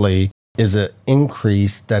roughly is an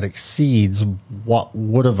increase that exceeds what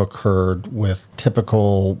would have occurred with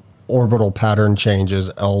typical orbital pattern changes,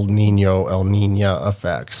 El Nino, El Nina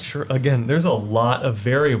effects. Sure. Again, there's a lot of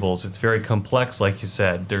variables. It's very complex, like you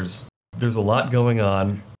said. There's a lot going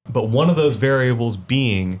on, but one of those variables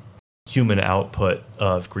being human output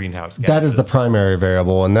of greenhouse gases. That is the primary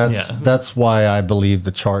variable, and that's why I believe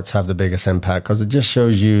the charts have the biggest impact, because it just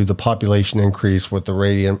shows you the population increase with the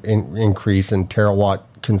radiant increase in terawatt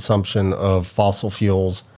consumption of fossil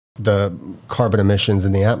fuels, the carbon emissions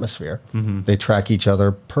in the atmosphere. Mm-hmm. They track each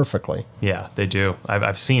other perfectly. Yeah, they do.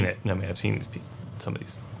 I've seen it. I mean, I've seen some of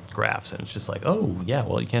these graphs, and it's just like, oh yeah,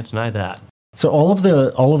 well, you can't deny that. So all of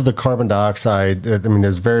the carbon dioxide, I mean,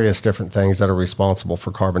 there's various different things that are responsible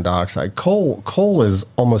for carbon dioxide. Coal is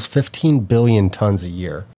almost 15 billion tons a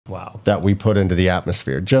year. Wow. That we put into the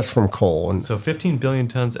atmosphere just from coal. And so 15 billion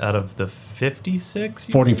tons out of the 56?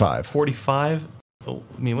 45. 45? Oh,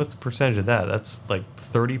 I mean, what's the percentage of that? That's like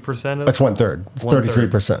 30% of That's 1/3. It's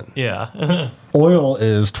 33%. Yeah. Oil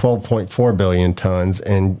is 12.4 billion tons,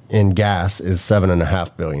 and gas is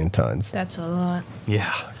 7.5 billion tons. That's a lot.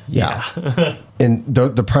 Yeah. And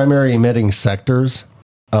the primary emitting sectors,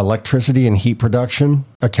 electricity and heat production,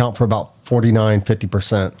 account for about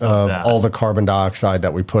 49-50% of all the carbon dioxide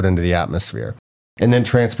that we put into the atmosphere. And then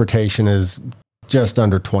transportation is just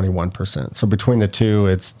under 21%. So between the two,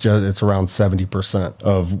 it's around 70%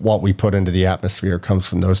 of what we put into the atmosphere comes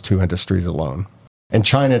from those two industries alone. And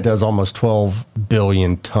China does almost 12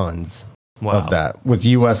 billion tons of that, with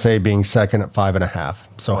USA being second at 5.5,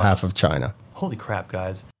 so half of China. Holy crap,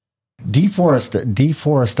 guys. Deforestation,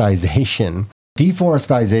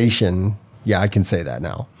 yeah, I can say that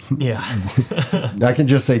now. Yeah. I can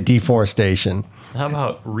just say deforestation. How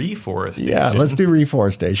about reforestation? Yeah, let's do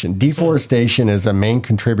reforestation. Deforestation is a main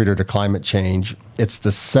contributor to climate change. It's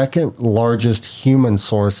the second largest human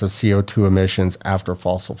source of CO2 emissions after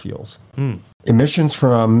fossil fuels. Emissions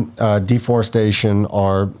from deforestation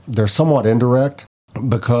they're somewhat indirect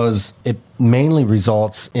because it mainly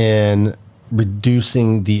results in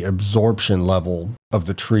reducing the absorption level of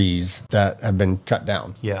the trees that have been cut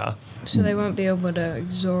down. Yeah. So they won't be able to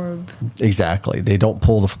absorb. Exactly. They don't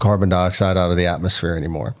pull the carbon dioxide out of the atmosphere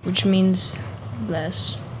anymore. Which means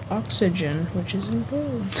less oxygen, which isn't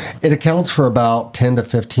good. It accounts for about 10 to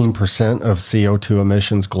 15% of CO2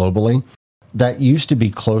 emissions globally. That used to be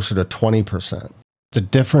closer to 20%. The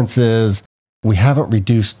difference is we haven't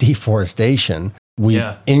reduced deforestation. We've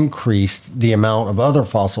increased the amount of other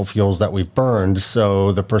fossil fuels that we've burned,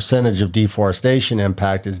 so the percentage of deforestation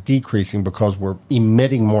impact is decreasing because we're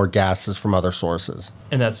emitting more gases from other sources.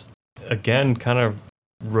 And that's, again, kind of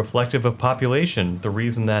reflective of population. The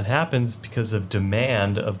reason that happens is because of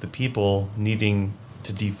demand of the people needing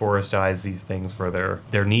to deforestize these things for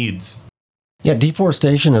their needs. Yeah,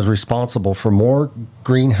 deforestation is responsible for more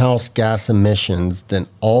greenhouse gas emissions than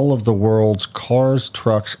all of the world's cars,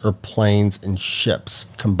 trucks, or planes and ships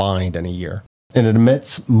combined in a year. And it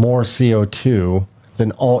emits more CO2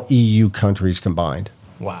 than all EU countries combined.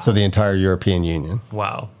 Wow. So the entire European Union.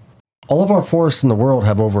 Wow. All of our forests in the world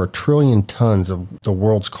have over 1 trillion tons of the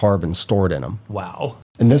world's carbon stored in them. Wow.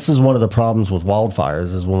 And this is one of the problems with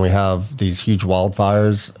wildfires is when we have these huge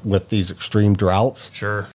wildfires with these extreme droughts.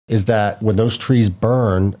 Sure. Is that when those trees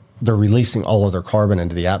burn, they're releasing all of their carbon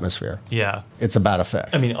into the atmosphere. Yeah. It's a bad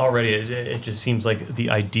effect. I mean, already it just seems like the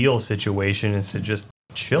ideal situation is to just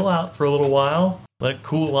chill out for a little while, let it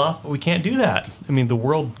cool off. But we can't do that. I mean, the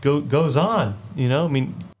world goes on, you know? I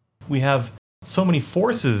mean, we have so many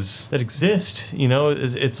forces that exist, you know?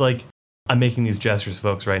 It's like, I'm making these gestures,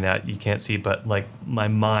 folks, right now. You can't see, but like my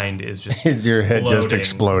mind is just Is your head just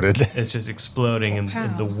exploded? It's just exploding,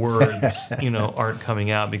 and the words, you know, aren't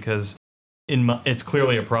coming out because it's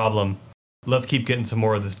clearly a problem. Let's keep getting some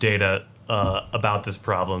more of this data about this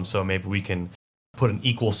problem, so maybe we can put an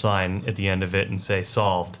equal sign at the end of it and say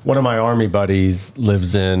solved. One of my army buddies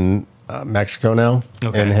lives in Mexico now,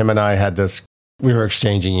 and him and I had this. We were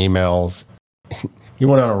exchanging emails. He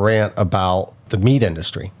went on a rant about the meat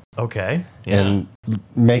industry. Okay. Yeah. And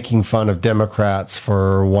making fun of Democrats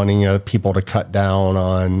for wanting people to cut down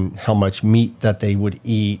on how much meat that they would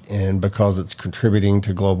eat, and because it's contributing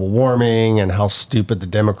to global warming, and how stupid the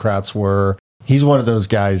Democrats were. He's one of those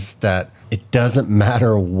guys that it doesn't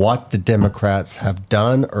matter what the Democrats have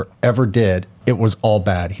done or ever did. It was all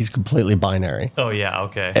bad. He's completely binary. Oh, yeah.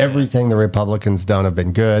 Okay. Everything the Republicans done have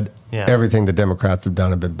been good. Yeah. Everything the Democrats have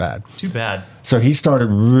done have been bad. Too bad. So he started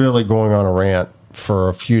really going on a rant for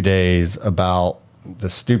a few days about the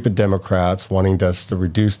stupid Democrats wanting us to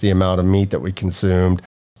reduce the amount of meat that we consumed.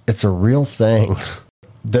 It's a real thing.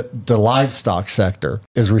 The livestock sector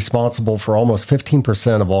is responsible for almost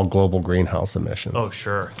 15% of all global greenhouse emissions. Oh,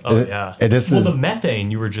 sure. Oh, yeah. The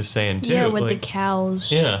methane you were just saying, too. Yeah, with the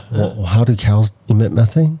cows. Yeah. Well, how do cows emit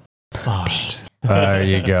methane? Fucked. There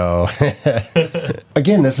you go.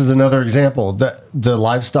 Again, this is another example. The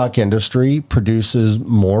livestock industry produces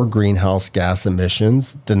more greenhouse gas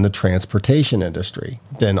emissions than the transportation industry,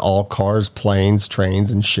 than all cars, planes,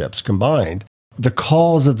 trains, and ships combined. The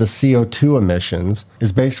cause of the CO2 emissions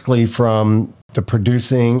is basically from the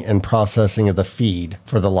producing and processing of the feed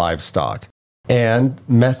for the livestock, and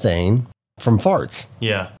methane from farts.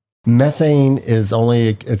 Yeah. Methane is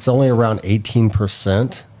only around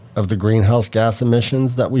 18% of the greenhouse gas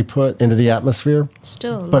emissions that we put into the atmosphere.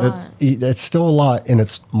 Still a but lot. it's still a lot, and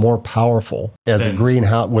it's more powerful as a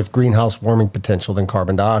greenhouse warming potential than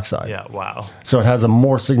carbon dioxide. Yeah, wow. So it has a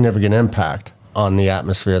more significant impact on the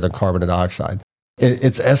atmosphere than carbon dioxide.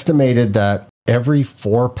 It's estimated that every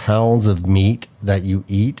 4 pounds of meat that you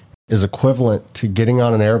eat is equivalent to getting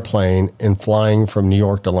on an airplane and flying from New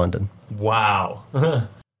York to London. Wow.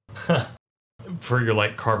 For your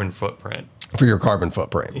carbon footprint. For your carbon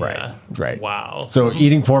footprint, Yeah. right. Wow. So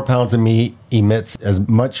eating 4 pounds of meat emits as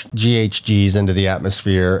much GHGs into the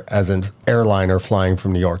atmosphere as an airliner flying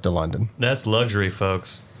from New York to London. That's luxury,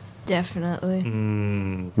 folks. Definitely.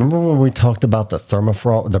 Remember when we talked about the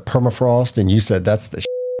permafrost, and you said that's the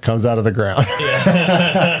comes out of the ground?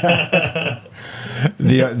 Yeah.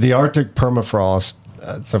 The Arctic permafrost.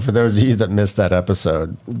 So for those of you that missed that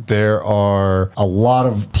episode, there are a lot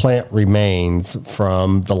of plant remains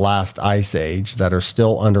from the last ice age that are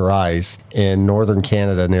still under ice in northern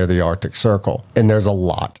Canada near the Arctic Circle. And there's a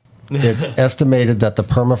lot. It's estimated that the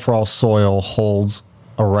permafrost soil holds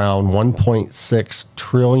around 1.6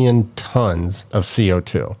 trillion tons of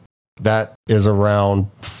CO2. That is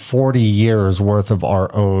around 40 years worth of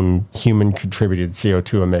our own human contributed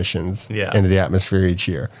CO2 emissions into the atmosphere each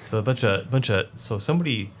year. So so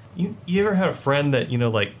somebody, you ever had a friend that,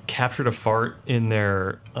 captured a fart in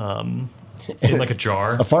their, in a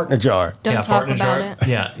jar? A fart in a jar. Don't talk about it.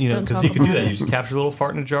 Yeah, because you can do that. You just capture a little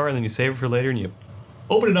fart in a jar and then you save it for later and you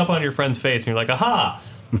open it up on your friend's face and you're like, aha!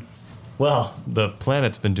 Well, the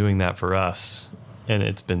planet's been doing that for us, and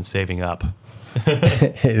it's been saving up.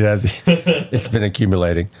 It has. It's been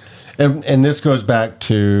accumulating, and this goes back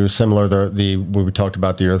to similar when we talked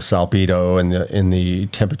about the Earth's albedo and the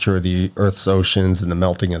temperature of the Earth's oceans and the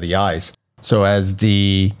melting of the ice. So as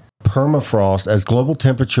the permafrost, as global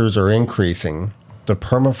temperatures are increasing, the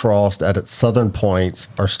permafrost at its southern points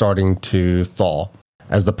are starting to thaw.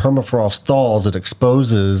 As the permafrost thaws, it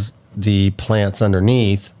exposes the plants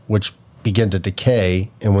underneath, which begin to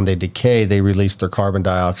decay, and when they decay, they release their carbon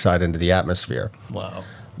dioxide into the atmosphere. Wow.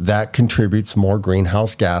 That contributes more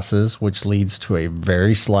greenhouse gases, which leads to a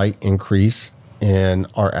very slight increase in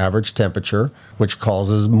our average temperature, which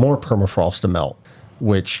causes more permafrost to melt,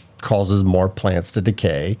 which causes more plants to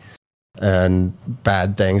decay, and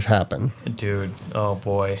bad things happen. Dude, oh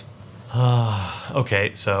boy.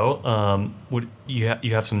 Okay, so would you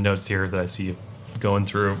have some notes here that I see you going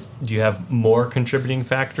through? Do you have more contributing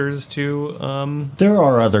factors to There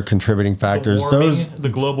are other contributing factors. the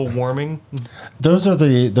global warming? Those are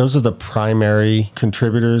the primary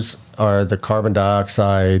contributors, are the carbon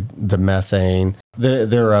dioxide, the methane.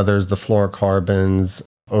 There are others, the fluorocarbons,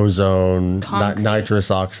 ozone,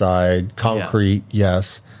 nitrous oxide, concrete,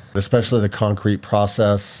 yes. Especially the concrete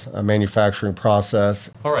process, manufacturing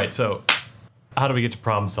process. All right, so how do we get to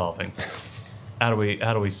problem solving? How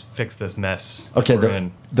do we fix this mess? Okay, we're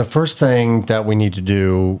in? The first thing that we need to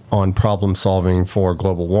do on problem solving for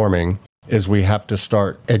global warming is we have to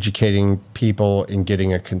start educating people and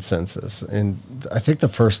getting a consensus. And I think the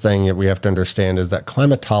first thing that we have to understand is that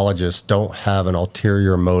climatologists don't have an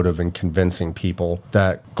ulterior motive in convincing people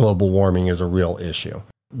that global warming is a real issue.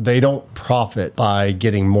 They don't profit by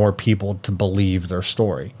getting more people to believe their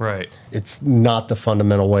story. Right. It's not the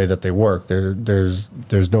fundamental way that they work. There's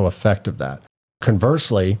no effect of that.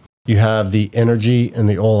 Conversely, you have the energy and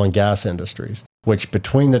the oil and gas industries, which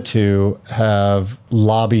between the two have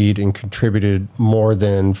lobbied and contributed more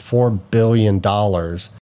than $4 billion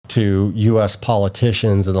to U.S.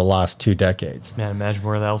 politicians in the last 2 decades. Man, imagine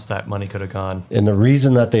where else that money could have gone. And the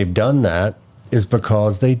reason that they've done that is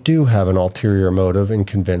because they do have an ulterior motive in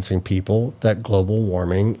convincing people that global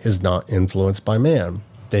warming is not influenced by man.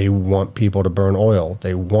 They want people to burn oil.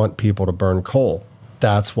 They want people to burn coal.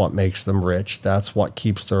 That's what makes them rich. That's what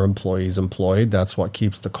keeps their employees employed. That's what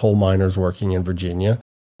keeps the coal miners working in Virginia.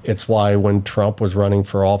 It's why when Trump was running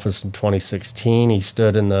for office in 2016, he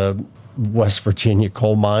stood in the West Virginia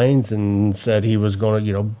coal mines and said he was going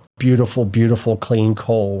to, beautiful, beautiful, clean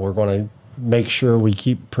coal. We're going to make sure we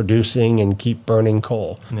keep producing and keep burning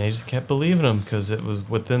coal. And they just kept believing them because it was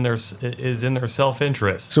it is in their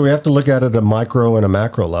self-interest. So we have to look at it at a micro and a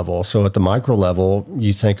macro level. So at the micro level,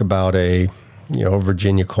 you think about a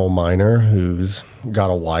Virginia coal miner who's got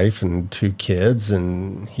a wife and 2 kids,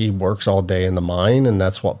 and he works all day in the mine, and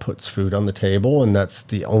that's what puts food on the table, and that's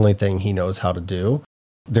the only thing he knows how to do.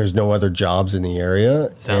 There's no other jobs in the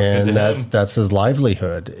area, and that's his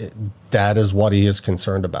livelihood. That is what he is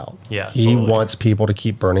concerned about. Yeah, he totally wants people to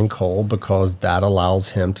keep burning coal because that allows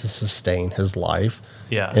him to sustain his life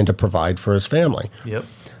and to provide for his family. Yep.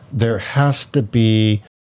 There has to be,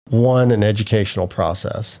 an educational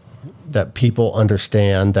process that people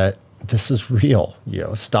understand that this is real.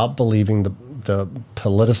 Stop believing the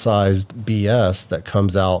politicized BS that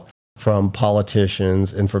comes out from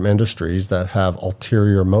politicians and from industries that have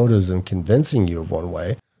ulterior motives in convincing you of one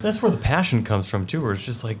way. That's where the passion comes from, too, where it's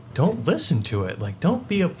just like, don't listen to it. Like, don't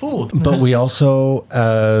be a fool. But we also,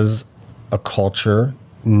 as a culture,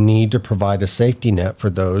 need to provide a safety net for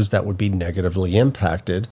those that would be negatively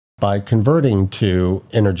impacted by converting to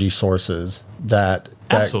energy sources that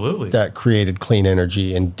created clean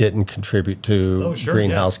energy and didn't contribute to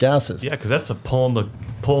greenhouse gases. Yeah, because that's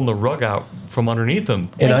pulling the rug out from underneath them.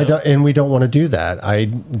 And we don't want to do that. I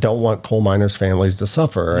don't want coal miners' families to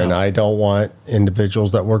suffer, and I don't want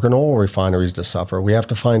individuals that work in oil refineries to suffer. We have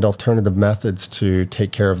to find alternative methods to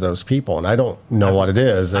take care of those people, and I don't know what it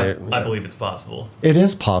is. I believe it's possible. It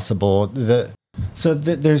is possible.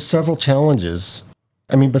 There's several challenges.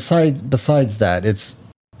 I mean, besides that, it's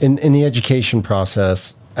in the education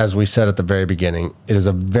process, as we said at the very beginning, it is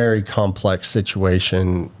a very complex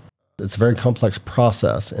situation. It's a very complex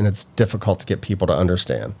process, and it's difficult to get people to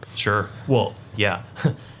understand. Sure. Well, yeah.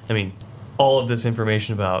 I mean, all of this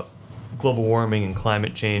information about global warming and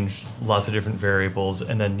climate change, lots of different variables,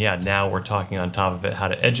 and then, now we're talking on top of it how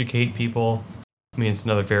to educate people. I mean, it's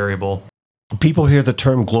another variable. People hear the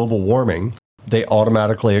term global warming, they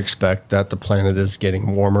automatically expect that the planet is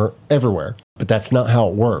getting warmer everywhere. But that's not how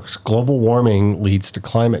it works. Global warming leads to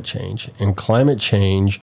climate change, and climate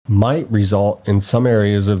change might result in some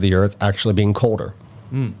areas of the Earth actually being colder.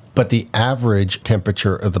 But the average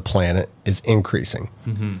temperature of the planet is increasing.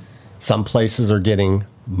 Mm-hmm. Some places are getting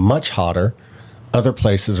much hotter. Other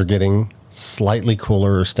places are getting slightly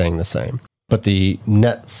cooler or staying the same. But the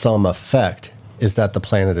net sum effect is that the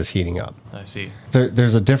planet is heating up. I see.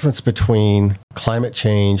 There's a difference between climate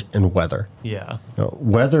change and weather. Yeah.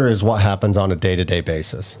 Weather is what happens on a day-to-day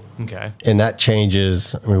basis. Okay. And that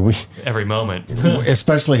changes. I mean, every moment.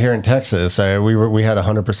 Especially here in Texas. We had a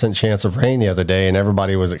 100% chance of rain the other day, and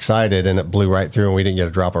everybody was excited, and it blew right through, and we didn't get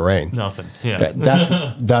a drop of rain. Nothing. Yeah.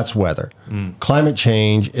 That's weather. Climate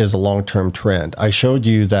change is a long-term trend. I showed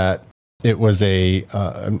you that it was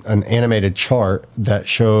an animated chart that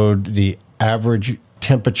showed the average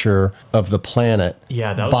temperature of the planet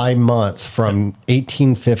by month from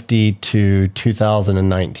 1850 to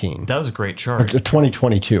 2019. That was a great chart.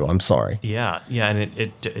 2022, I'm sorry. Yeah, and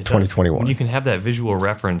it 2021. When you can have that visual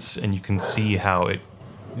reference and you can see how it,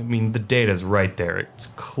 I mean, the data's right there. It's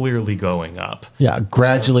clearly going up. Yeah,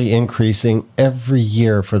 gradually increasing every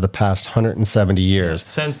year for the past 170 years.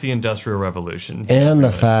 Since the Industrial Revolution. And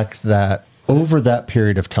the fact that over that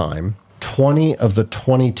period of time, 20 of the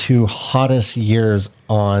 22 hottest years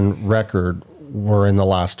on record were in the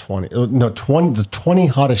last 20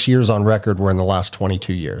 hottest years on record were in the last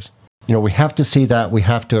 22 years. You know, we have to see that, we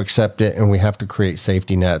have to accept it, and we have to create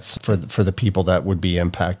safety nets for the people that would be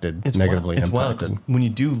impacted, negatively impacted. Wild, when you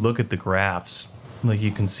do look at the graphs, like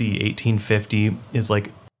you can see 1850 is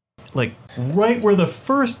like right where the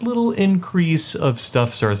first little increase of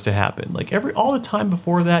stuff starts to happen. Like all the time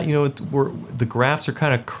before that, you know, the graphs are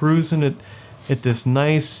kind of cruising at this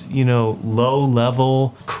nice, you know, low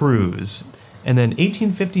level cruise. And then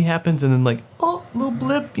 1850 happens, and then like, oh, little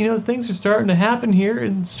blip, you know, things are starting to happen here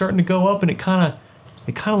and starting to go up, and it kind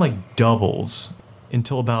of like doubles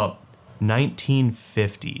until about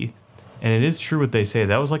 1950. And it is true what they say.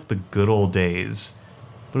 That was like the good old days.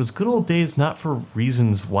 But it was good old days not for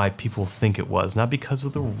reasons why people think it was. Not because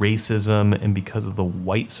of the racism and because of the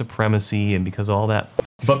white supremacy and because of all that.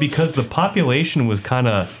 But because the population was kind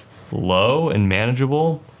of low and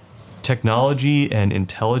manageable. Technology and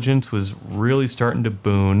intelligence was really starting to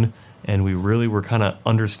boon. And we really were kind of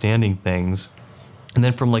understanding things. And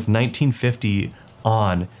then from like 1950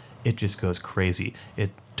 on, it just goes crazy.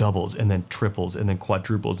 It doubles and then triples and then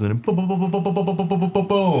quadruples and then boom, boom, boom, boom, boom, boom, boom, boom, boom,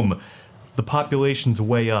 boom. The population's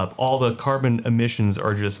way up. All the carbon emissions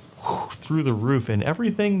are just through the roof, and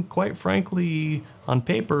everything, quite frankly, on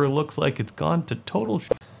paper, looks like it's gone to total.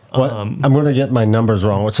 I'm going to get my numbers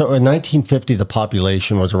wrong. So in 1950, the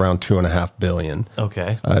population was around 2.5 billion.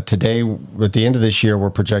 Okay. Today, at the end of this year, we're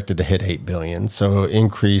projected to hit 8 billion. So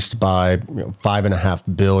increased by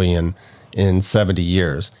 5.5 billion in 70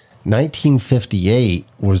 years. 1958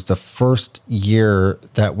 was the first year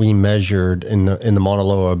that we measured in the Mauna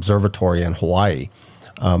Loa Observatory in Hawaii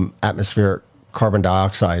atmospheric carbon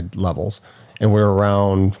dioxide levels, and we were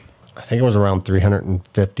around, I think it was around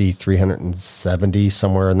 350, 370,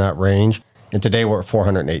 somewhere in that range. And today we're at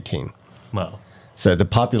 418. Wow. So the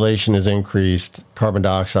population has increased, carbon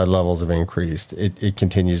dioxide levels have increased. It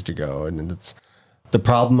continues to go, and it's the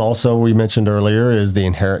problem. Also, we mentioned earlier, is the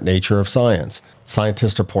inherent nature of science.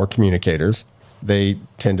 Scientists are poor communicators. They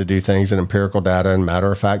tend to do things in empirical data and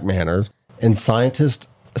matter-of-fact manners. And science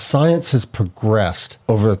has progressed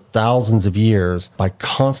over thousands of years by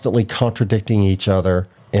constantly contradicting each other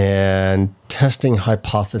and testing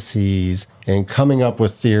hypotheses and coming up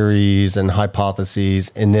with theories and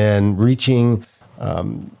hypotheses, and then reaching a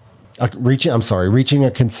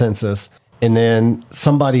consensus. And then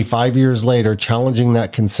somebody 5 years later challenging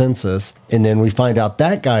that consensus, and then we find out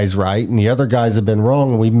that guy's right and the other guys have been wrong,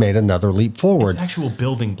 and we've made another leap forward. It's actual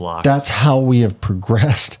building blocks. That's how we have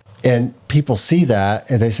progressed. And people see that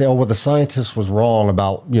and they say, oh, well, the scientist was wrong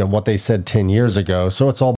about, you know, what they said 10 years ago. So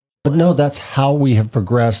it's all, but no, that's how we have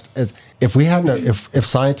progressed. If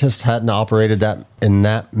scientists hadn't operated that in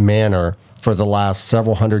that manner for the last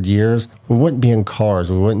several hundred years, we wouldn't be in cars.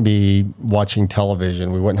 We wouldn't be watching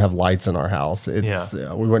television. We wouldn't have lights in our house. We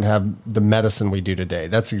wouldn't have the medicine we do today.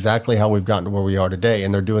 That's exactly how we've gotten to where we are today.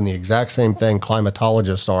 And they're doing the exact same thing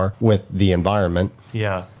climatologists are with the environment.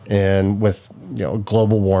 Yeah. And with, you know,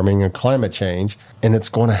 global warming and climate change. And it's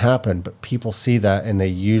going to happen. But people see that and they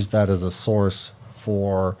use that as a source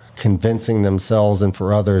for convincing themselves and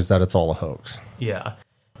for others that it's all a hoax. Yeah.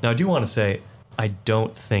 Now, I do want to say, I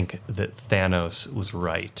don't think that Thanos was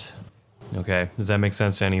right. Okay? Does that make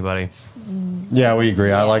sense to anybody? Yeah, we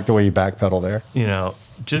agree. I like the way you backpedal there. You know,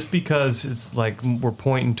 just because it's like we're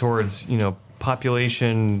pointing towards, you know,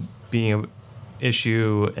 population being an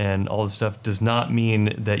issue and all this stuff does not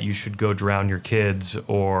mean that you should go drown your kids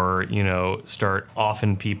or, you know, start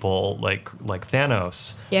offing people like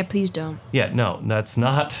Thanos. Yeah, please don't. Yeah, no, that's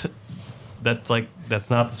not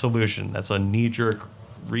the solution. That's a knee-jerk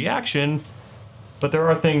reaction. But there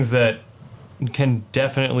are things that can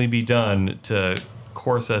definitely be done to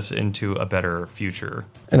course us into a better future.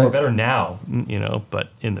 Or better now, you know,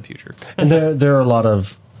 but in the future. And there are a lot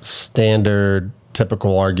of standard,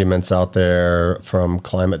 typical arguments out there from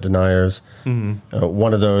climate deniers. Mm-hmm.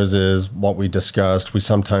 One of those is what we discussed. We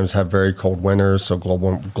sometimes have very cold winters, so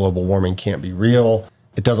global warming can't be real.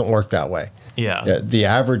 It doesn't work that way. Yeah. The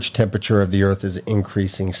average temperature of the Earth is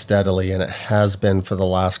increasing steadily, and it has been for the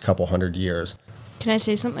last couple hundred years. Can I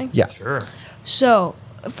say something? Yeah. Sure. So,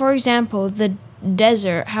 for example, the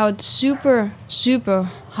desert, how it's super, super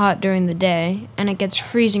hot during the day, and it gets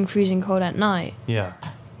freezing, freezing cold at night. Yeah.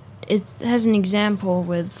 It has an example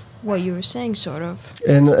with what you were saying, sort of.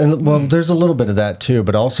 And well, there's a little bit of that too,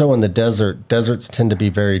 but also in the desert, deserts tend to be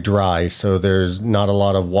very dry, so there's not a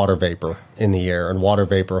lot of water vapor in the air, and water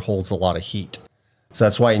vapor holds a lot of heat. So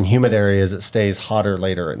that's why in humid areas it stays hotter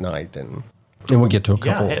later at night. And we'll get to a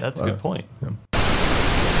couple. Yeah, hey, that's a good point. Yeah.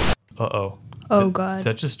 Oh, God. Did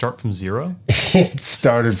that just start from 0? It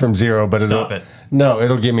started from 0, but Stop it. No,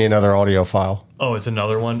 it'll give me another audio file. Oh, it's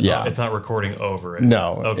another one? Yeah. Oh, it's not recording over it.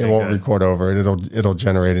 No, Okay, it won't good. record over it. It'll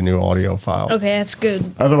generate a new audio file. Okay, that's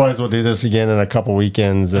good. Otherwise, we'll do this again in a couple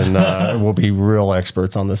weekends, and we'll be real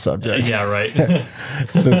experts on this subject. Yeah, right.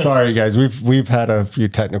 So sorry, guys. We've had a few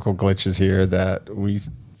technical glitches here that we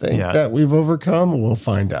think that we've overcome. We'll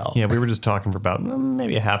find out. Yeah, we were just talking for about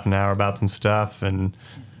maybe a half an hour about some stuff, and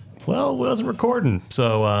well, it wasn't recording.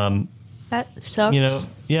 So, That sucks.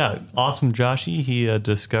 awesome Joshy. He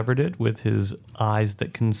discovered it with his eyes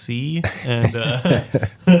that can see, and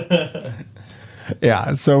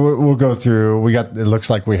Yeah, so we'll go through. It looks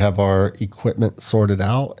like we have our equipment sorted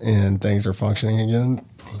out and things are functioning again.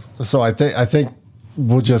 So I think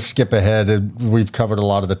we'll just skip ahead. We've covered a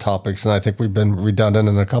lot of the topics, and I think we've been redundant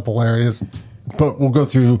in a couple areas. But we'll go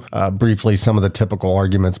through briefly some of the typical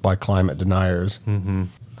arguments by climate deniers. Mm-hmm.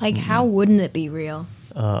 Like, how wouldn't it be real?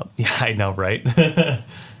 yeah, I know, right?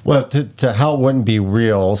 Well, to how it wouldn't be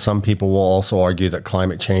real, some people will also argue that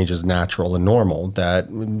climate change is natural and normal, that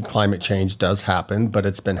climate change does happen, but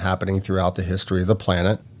it's been happening throughout the history of the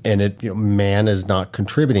planet, and man is not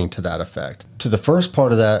contributing to that effect. To the first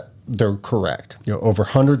part of that, they're correct. Over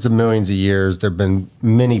hundreds of millions of years, there have been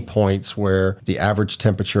many points where the average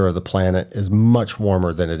temperature of the planet is much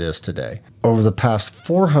warmer than it is today. Over the past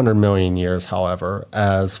 400 million years, however,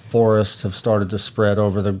 as forests have started to spread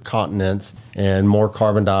over the continents and more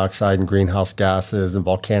carbon dioxide and greenhouse gases and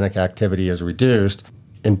volcanic activity is reduced,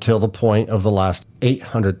 until the point of the last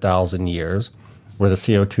 800,000 years, where the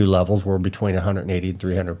CO2 levels were between 180 and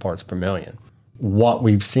 300 parts per million. What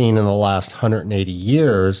we've seen in the last 180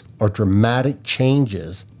 years are dramatic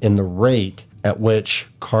changes in the rate at which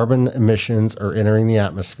carbon emissions are entering the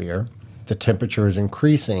atmosphere. The temperature is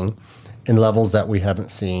increasing in levels that we haven't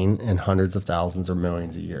seen in hundreds of thousands or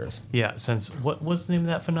millions of years. Yeah, since what was the name of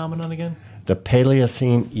that phenomenon again? The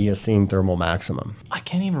Paleocene-Eocene thermal maximum. I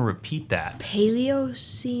can't even repeat that.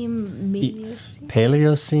 Paleocene, Medeocene?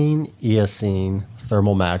 Paleocene-Eocene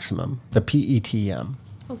thermal maximum. The PETM.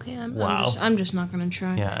 Okay, Wow. I'm just not going to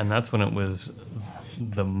try. Yeah, and that's when it was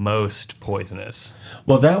the most poisonous.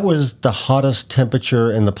 Well, that was the hottest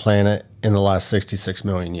temperature in the planet in the last 66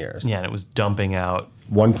 million years. Yeah, and it was dumping out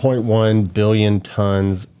 1.1 billion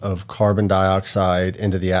tons of carbon dioxide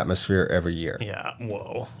into the atmosphere every year. Yeah,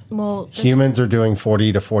 whoa. Well, Humans are doing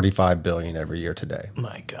 40 to 45 billion every year today.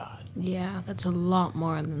 My God. yeah, that's a lot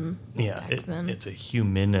more than Yeah, back then. it's a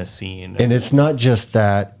humanocene. And it's not just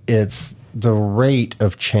that, it's the rate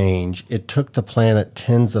of change. It took the planet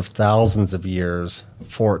tens of thousands of years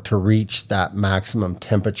for it to reach that maximum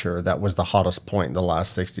temperature that was the hottest point in the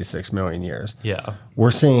last 66 million years. Yeah.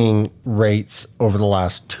 We're seeing rates over the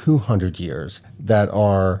last 200 years that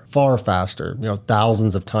are far faster,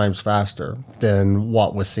 thousands of times faster than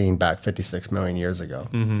what was seen back 56 million years ago.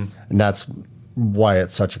 Mm-hmm. And that's why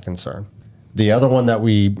it's such a concern. The other one that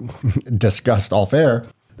we discussed off air,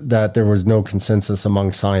 that there was no consensus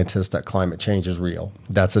among scientists that climate change is real.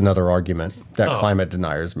 That's another argument that climate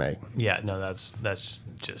deniers make. Yeah, no, that's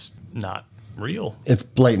just not real. It's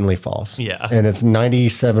blatantly false. Yeah. And it's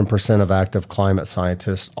 97% of active climate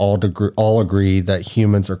scientists all agree that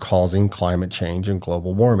humans are causing climate change and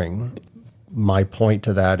global warming. My point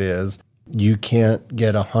to that is you can't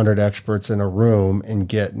get 100 experts in a room and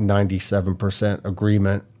get 97%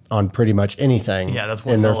 agreement on pretty much anything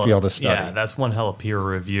in their field of study. Yeah, that's one hell of peer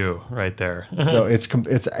review right there. So it's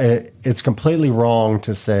completely wrong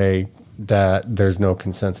to say that there's no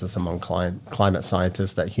consensus among climate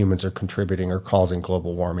scientists that humans are contributing or causing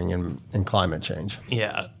global warming and climate change.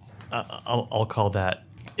 Yeah, I'll call that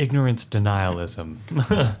ignorance denialism.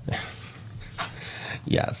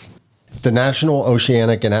 Yes. The National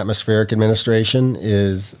Oceanic and Atmospheric Administration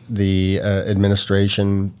is the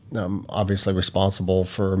administration obviously responsible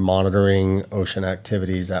for monitoring ocean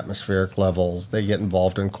activities, atmospheric levels. They get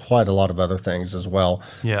involved in quite a lot of other things as well.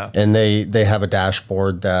 Yeah. And they have a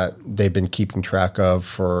dashboard that they've been keeping track of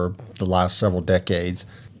for the last several decades.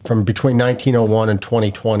 From between 1901 and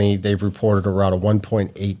 2020, they've reported around a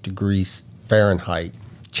 1.8 degrees Fahrenheit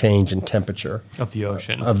change in temperature Of the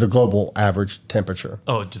ocean. of the global average temperature.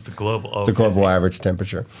 Oh, just the global. Oh, The global average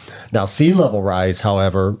temperature. Now, sea level rise,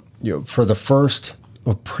 however, for the first,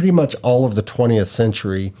 pretty much all of the 20th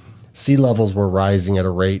century, sea levels were rising at a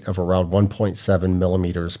rate of around 1.7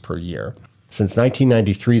 millimeters per year. Since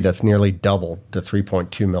 1993, that's nearly doubled to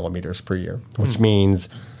 3.2 millimeters per year, which means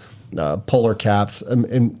polar caps,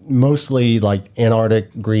 and mostly like Antarctic,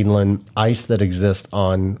 Greenland, ice that exists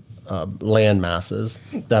on land masses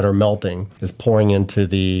that are melting is pouring into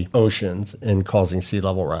the oceans and causing sea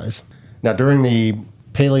level rise. Now, during the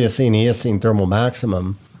Paleocene-Eocene thermal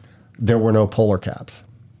maximum, there were no polar caps.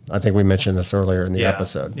 I think we mentioned this earlier in the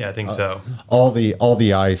episode. Yeah, I think so. All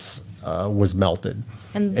the ice was melted,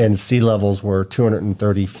 and sea levels were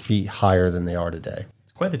 230 feet higher than they are today.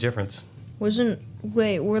 It's quite the difference.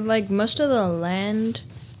 Were like most of the land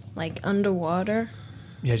like underwater?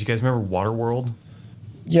 Yeah, do you guys remember Waterworld?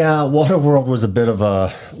 Yeah, Waterworld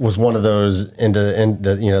was one of those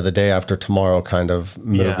the day after tomorrow kind of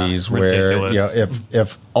movies where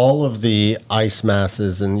if all of the ice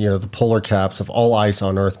masses and the polar caps, if all ice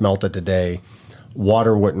on Earth melted today,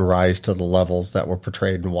 water wouldn't rise to the levels that were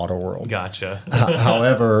portrayed in Waterworld. Gotcha.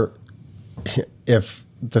 However, if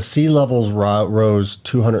the sea levels rose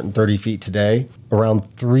 230 feet today, around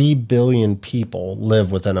 3 billion people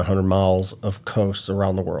live within 100 miles of coasts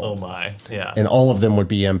around the world. Oh my, yeah. And all of them would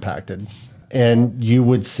be impacted. And you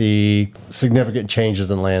would see significant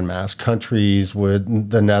changes in landmass. Countries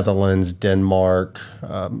with the Netherlands, Denmark,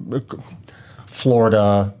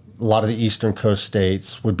 Florida, a lot of the eastern coast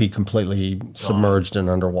states would be completely submerged and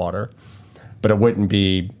underwater. But it wouldn't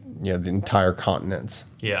be the entire continents.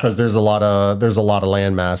 Yeah. Because there's a lot of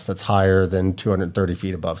landmass that's higher than 230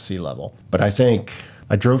 feet above sea level. But I think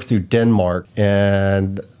I drove through Denmark,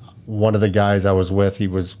 and one of the guys I was with, he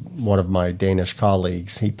was one of my Danish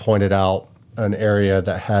colleagues. He pointed out an area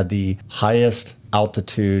that had the highest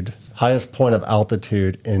point of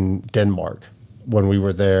altitude in Denmark when we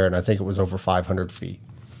were there, and I think it was over 500 feet.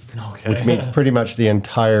 Okay. Which means pretty much the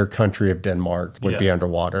entire country of Denmark would be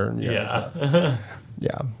underwater.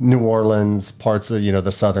 Yeah, New Orleans, parts of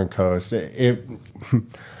the southern coast.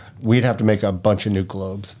 We'd have to make a bunch of new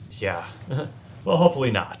globes. Yeah, well, hopefully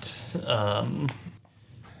not. God,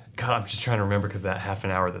 I'm just trying to remember because that half an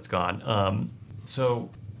hour that's gone. So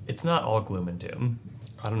it's not all gloom and doom.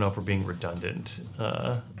 I don't know if we're being redundant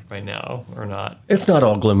right now or not. It's not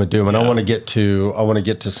all gloom and doom, and I want to get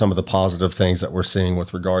to some of the positive things that we're seeing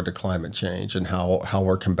with regard to climate change and how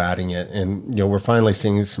we're combating it, and we're finally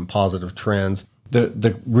seeing some positive trends.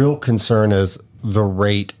 The real concern is the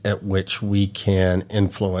rate at which we can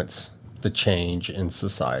influence the change in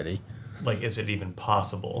society. Like, is it even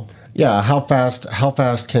possible? Yeah, how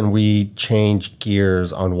fast can we change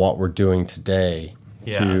gears on what we're doing today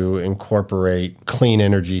to incorporate clean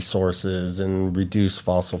energy sources and reduce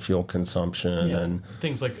fossil fuel consumption and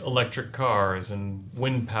things like electric cars and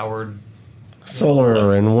wind powered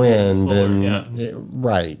solar and wind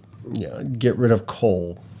get rid of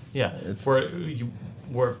coal. Yeah,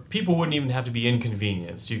 where people wouldn't even have to be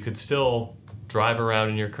inconvenienced. You could still drive around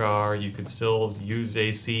in your car. You could still use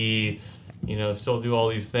AC. Still do all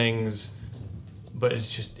these things. But it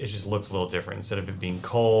just looks a little different. Instead of it being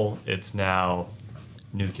coal, it's now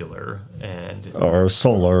nuclear or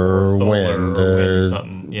solar, wind, or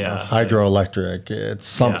something. Yeah, hydroelectric. It's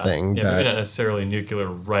something. Yeah, maybe not necessarily nuclear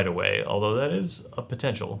right away, although that is a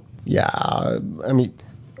potential. Yeah, I mean,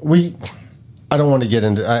 I don't want to get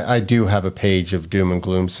into. I do have a page of doom and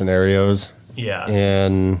gloom scenarios. Yeah,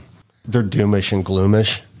 and they're doomish and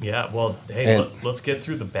gloomish. Yeah, well, hey, let's get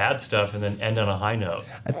through the bad stuff and then end on a high note.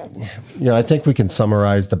 I think we can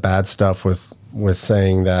summarize the bad stuff with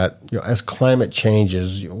saying that as climate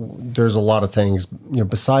changes, there's a lot of things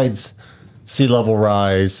besides sea level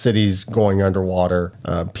rise, cities going underwater,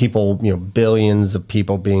 people, billions of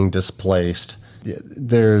people being displaced.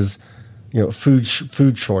 There's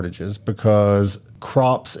food shortages because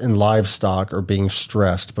crops and livestock are being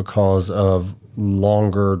stressed because of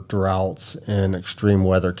longer droughts and extreme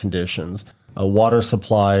weather conditions. Water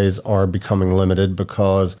supplies are becoming limited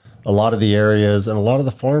because a lot of the areas and a lot of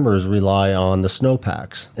the farmers rely on the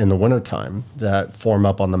snowpacks in the wintertime that form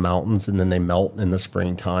up on the mountains, and then they melt in the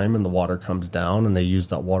springtime and the water comes down and they use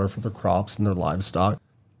that water for their crops and their livestock.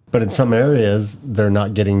 But in some areas, they're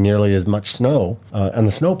not getting nearly as much snow and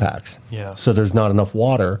the snowpacks. Yeah. So there's not enough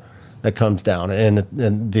water that comes down, and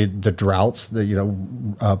the droughts,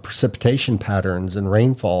 precipitation patterns and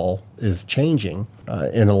rainfall is changing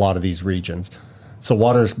in a lot of these regions. So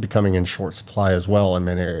water is becoming in short supply as well in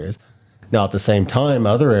many areas. Now, at the same time,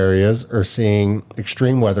 other areas are seeing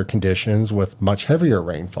extreme weather conditions with much heavier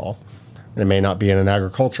rainfall. It may not be in an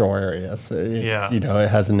agricultural area, so it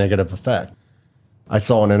has a negative effect. I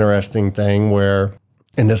saw an interesting thing where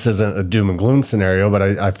and this isn't a doom and gloom scenario, but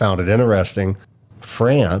I found it interesting.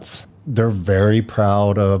 France, they're very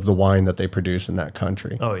proud of the wine that they produce in that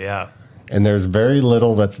country. Oh, yeah. And there's very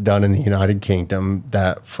little that's done in the United Kingdom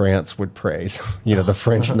that France would praise. The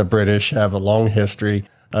French and the British have a long history.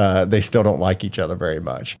 They still don't like each other very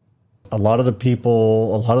much. A lot of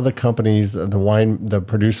the companies, the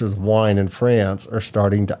producers of wine in France are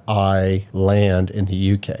starting to eye land in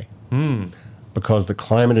the UK. Because the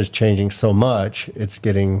climate is changing so much. It's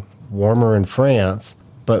getting warmer in France,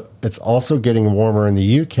 but it's also getting warmer in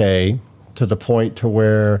the UK to the point to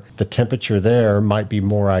where the temperature there might be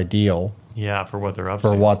more ideal. Yeah, for what they're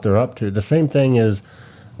up to. The same thing is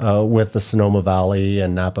with the Sonoma Valley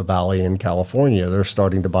and Napa Valley in California. They're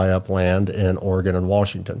starting to buy up land in Oregon and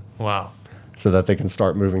Washington. Wow. So that they can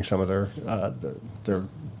start moving some of their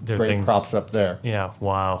grain crops up there. Yeah,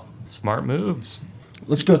 wow. Smart moves.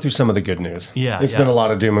 Let's go through some of the good news. It's been a lot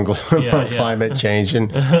of doom and gloom on climate change, and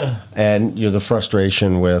the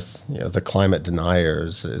frustration with the climate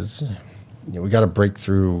deniers is we got to break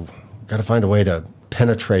through, got to find a way to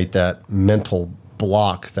penetrate that mental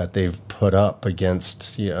block that they've put up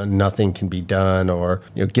against nothing can be done, or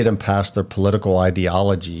get them past their political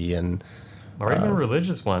ideology or even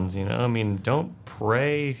religious ones. Don't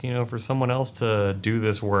pray for someone else to do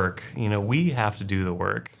this work. We have to do the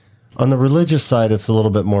work. On the religious side, it's a little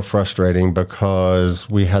bit more frustrating because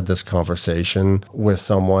we had this conversation with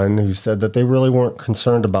someone who said that they really weren't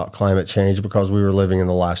concerned about climate change because we were living in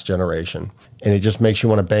the last generation. And it just makes you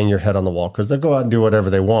want to bang your head on the wall because they'll go out and do whatever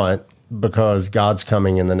they want because God's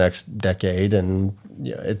coming in the next decade and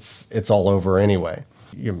it's all over anyway.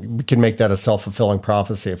 We can make that a self-fulfilling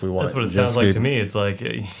prophecy if we want. That's what it sounds like to me. It's like,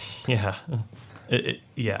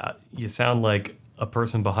 you sound like a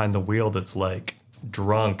person behind the wheel that's like,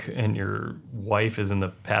 drunk, and your wife is in the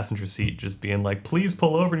passenger seat just being like, please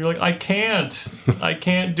pull over, and you're like, I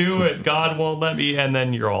can't do it, God won't let me, and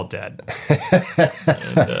then you're all dead.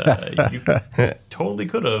 And, you totally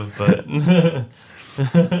could have, but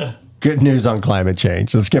good news on climate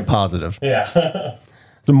change. Let's get positive. Yeah.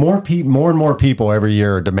 The more and more people every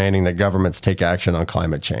year are demanding that governments take action on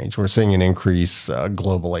climate change. We're seeing an increase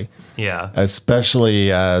globally. Yeah.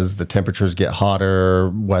 Especially as the temperatures get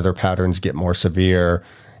hotter, weather patterns get more severe.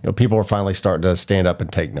 People are finally starting to stand up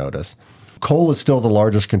and take notice. Coal is still the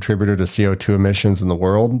largest contributor to CO2 emissions in the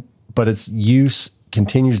world, but its use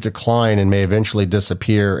continues to decline and may eventually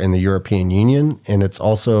disappear in the European Union, and it's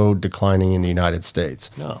also declining in the United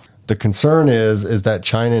States. Oh. The concern is that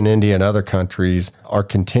China and India and other countries are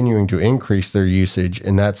continuing to increase their usage,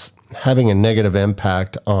 and that's having a negative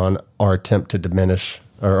impact on our attempt to diminish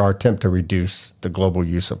or our attempt to reduce the global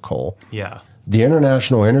use of coal. Yeah. The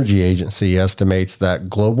International Energy Agency estimates that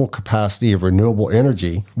global capacity of renewable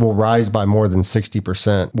energy will rise by more than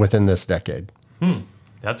 60% within this decade.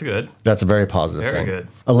 That's good. That's a very positive thing. Very good.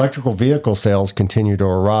 Electrical vehicle sales continue to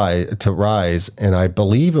rise, and I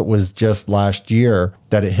believe it was just last year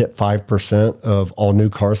that it hit 5% of all new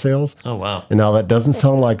car sales. Oh, wow. And now that doesn't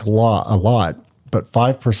sound like a lot, but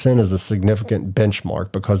 5% is a significant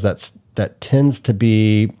benchmark because that tends to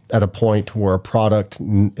be at a point where a product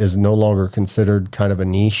is no longer considered kind of a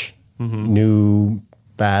niche, new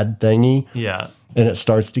bad thingy. Yeah. And it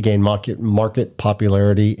starts to gain market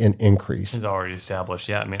popularity and increase. It's already established.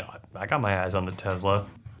 Yeah, I got my eyes on the Tesla.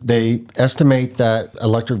 They estimate that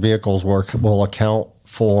electric vehicles will account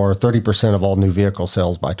for 30% of all new vehicle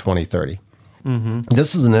sales by 2030.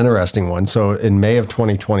 This is an interesting one. So in May of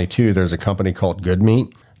 2022, there's a company called Good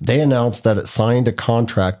Meat. They announced that it signed a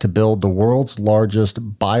contract to build the world's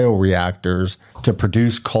largest bioreactors to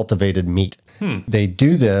produce cultivated meat. They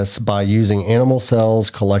do this by using animal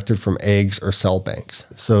cells collected from eggs or cell banks.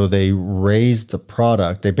 So they raise the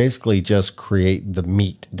product. They basically just create the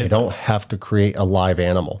meat. They don't have to create a live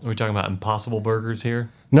animal. Are we talking about Impossible Burgers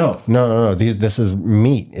here? No. This is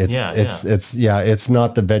meat. It's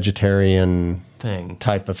not the vegetarian thing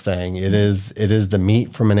type of thing. It is the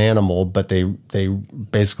meat from an animal, but they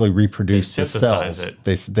basically reproduce the cells.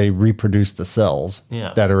 They reproduce the cells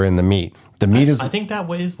that are in the meat. The meat is. I think that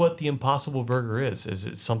is what the Impossible Burger is. Is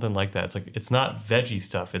it something like that? It's like it's not veggie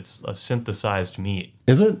stuff. It's a synthesized meat.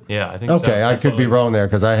 Is it? Yeah, I think. So. Okay, I could be wrong there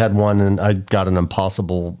because I had one and I got an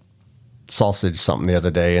Impossible sausage something the other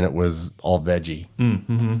day and it was all veggie.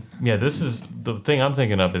 Yeah, this is the thing I'm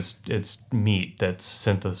thinking of. Is it's meat that's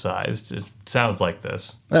synthesized. It sounds like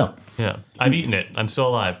this. Yeah. I've eaten it. I'm still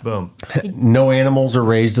alive. Boom. No animals are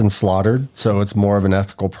raised and slaughtered, so it's more of an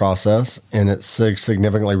ethical process, and it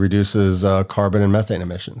significantly reduces carbon and methane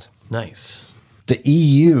emissions. Nice. The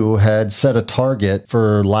EU had set a target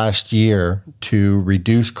for last year to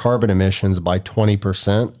reduce carbon emissions by 20%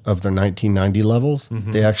 of their 1990 levels.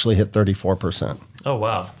 They actually hit 34%. Oh,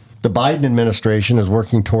 wow. The Biden administration is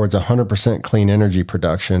working towards 100% clean energy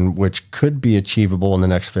production, which could be achievable in the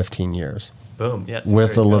next 15 years. Boom. Yes.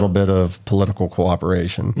 With a little bit of political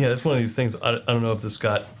cooperation. Yeah, that's one of these things. I don't know if this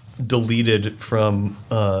got deleted from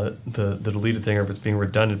the deleted thing or if it's being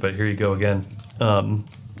redundant, but here you go again.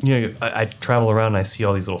 I travel around and I see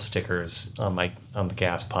all these little stickers on the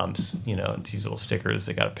gas pumps, and these little stickers.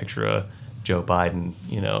 They got a picture of Joe Biden,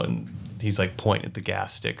 and he's like pointing at the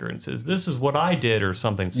gas sticker and says, "This is what I did," or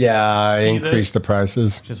something. Yeah, I increased the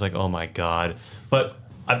prices. Just like, oh my God. But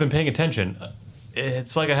I've been paying attention.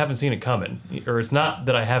 It's like I haven't seen it coming, or it's not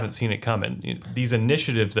that I haven't seen it coming. These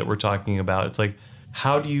initiatives that we're talking about, it's like,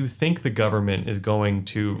 how do you think the government is going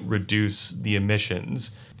to reduce the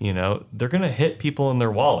emissions? They're going to hit people in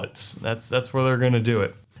their wallets. That's where they're going to do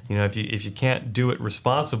it. If you can't do it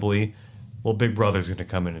responsibly, well, Big Brother's going to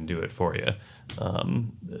come in and do it for you.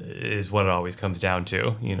 Is what it always comes down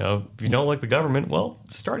to. If you don't like the government, well,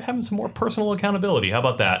 start having some more personal accountability. How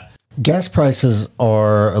about that? Gas prices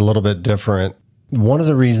are a little bit different. One of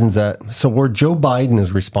the reasons where Joe Biden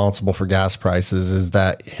is responsible for gas prices is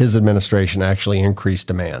that his administration actually increased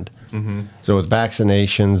demand. So with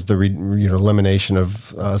vaccinations, the elimination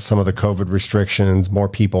of some of the COVID restrictions, more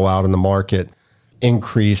people out in the market,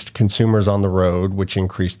 increased consumers on the road, which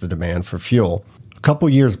increased the demand for fuel. A couple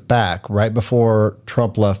years back, right before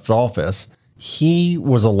Trump left office, he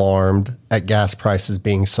was alarmed at gas prices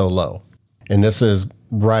being so low. And this is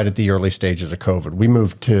right at the early stages of COVID. We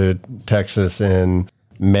moved to Texas in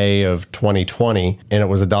May of 2020, and it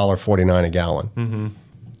was $1.49 a gallon.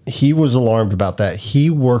 He was alarmed about that. He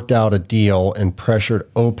worked out a deal and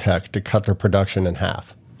pressured OPEC to cut their production in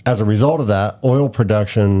half. As a result of that, oil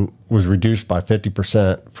production was reduced by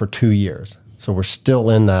 50% for 2 years. So we're still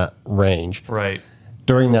in that range. Right.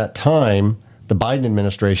 During that time, the Biden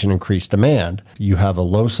administration increased demand. You have a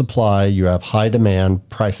low supply, you have high demand,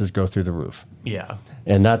 prices go through the roof. Yeah.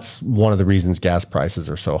 And that's one of the reasons gas prices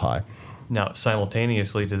are so high. Now,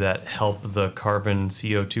 simultaneously, did that help the carbon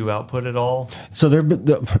CO2 output at all? So there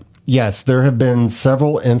have been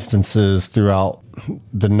several instances throughout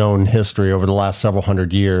the known history over the last several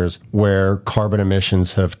hundred years where carbon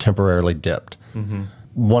emissions have temporarily dipped.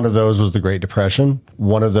 One of those was the Great Depression.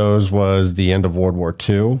 One of those was the end of World War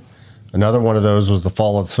II. Another one of those was the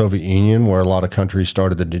fall of the Soviet Union, where a lot of countries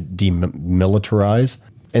started to demilitarize.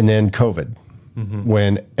 And then COVID,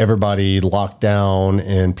 when everybody locked down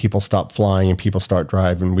and people stopped flying and people start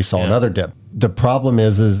driving, we saw another dip. The problem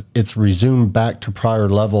is it's resumed back to prior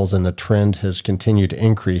levels, and the trend has continued to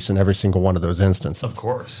increase in every single one of those instances. Of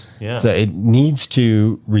course, yeah. So it needs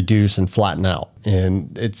to reduce and flatten out,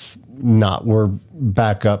 and it's not. We're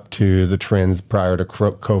back up to the trends prior to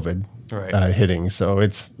COVID hitting. So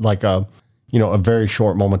it's like a very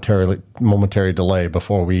short momentary delay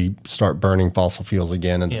before we start burning fossil fuels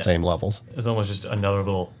again at the same levels. It's almost just another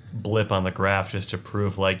little blip on the graph just to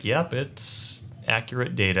prove, yep, it's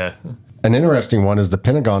accurate data. An interesting one is the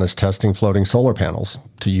Pentagon is testing floating solar panels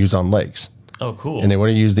to use on lakes. Oh, cool. And they want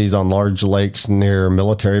to use these on large lakes near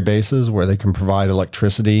military bases where they can provide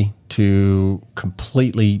electricity to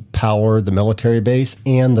completely power the military base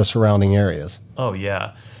and the surrounding areas. Oh,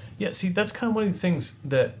 yeah. Yeah, see, that's kind of one of these things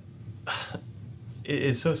that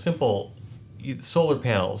is so simple. Solar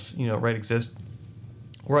panels, exist.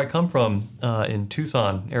 Where I come from in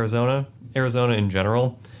Tucson, Arizona in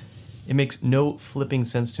general, it makes no flipping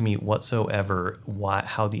sense to me whatsoever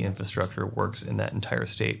how the infrastructure works in that entire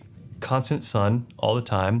state. Constant sun all the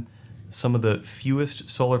time, some of the fewest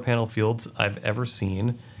solar panel fields I've ever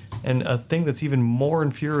seen. And a thing that's even more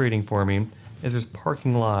infuriating for me is there's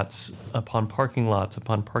parking lots upon parking lots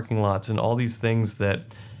upon parking lots and all these things that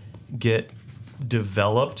get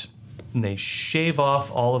developed, and they shave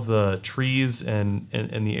off all of the trees and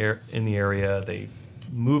in the area. They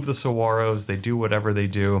move the saguaros, they do whatever they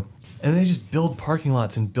do, and they just build parking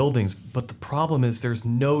lots and buildings. But the problem is there's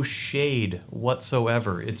no shade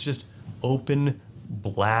whatsoever. It's just open,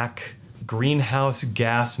 black, greenhouse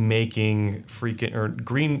gas making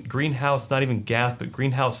greenhouse, not even gas, but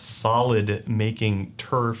greenhouse solid making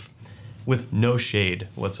turf with no shade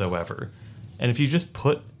whatsoever. And if you just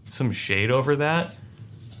put some shade over that,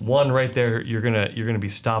 one right there, you're gonna be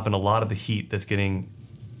stopping a lot of the heat that's getting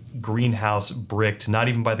greenhouse bricked, not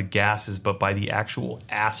even by the gases, but by the actual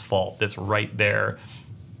asphalt that's right there.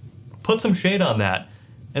 Put some shade on that.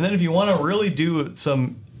 And then if you want to really do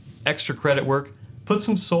some extra credit work, put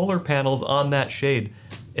some solar panels on that shade.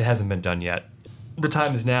 It hasn't been done yet. The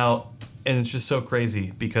time is now, and it's just so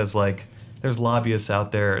crazy because there's lobbyists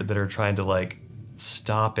out there that are trying to like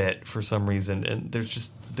stop it for some reason, and there's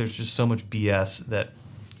just so much BS that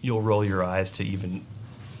you'll roll your eyes to even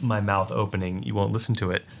my mouth opening. You won't listen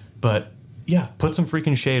to it. But yeah, put some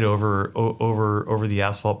freaking shade over the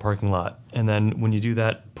asphalt parking lot, and then when you do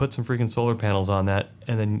that, put some freaking solar panels on that,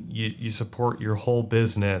 and then you support your whole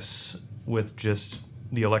business with just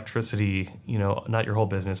the electricity, not your whole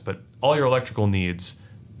business, but all your electrical needs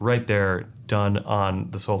right there done on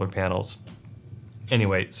the solar panels.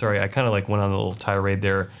 Anyway, sorry, I kind of like went on a little tirade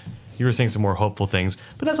there. You were saying some more hopeful things,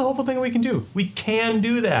 but that's a hopeful thing we can do. We can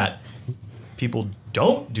do that. People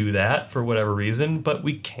don't do that for whatever reason, but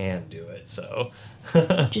we can do it. So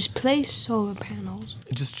just place solar panels.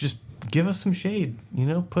 Just give us some shade.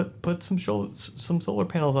 Put some solar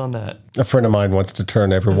panels on that. A friend of mine wants to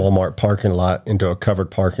turn every Walmart parking lot into a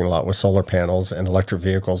covered parking lot with solar panels, and electric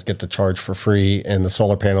vehicles get to charge for free, and the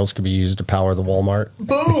solar panels could be used to power the Walmart.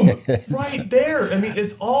 Boom! Right there. I mean,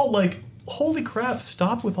 it's all like, holy crap,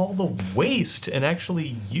 stop with all the waste and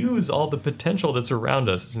actually use all the potential that's around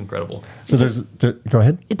us. It's incredible. So go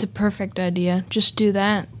ahead. It's a perfect idea. Just do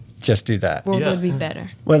that. Just do that. World would be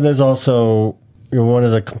better. Well, there's also, one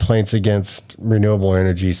of the complaints against renewable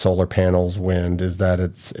energy, solar panels, wind, is that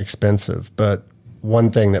it's expensive. But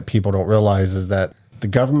one thing that people don't realize is that the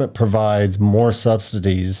government provides more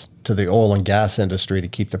subsidies to the oil and gas industry to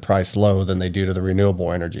keep the price low than they do to the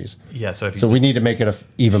renewable energies. Yeah, so we need to make it an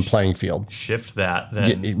even playing field. Shift that,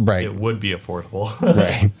 then it would be affordable.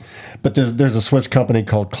 Right. But there's a Swiss company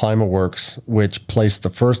called ClimateWorks, which placed the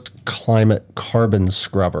first climate carbon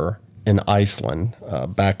scrubber in Iceland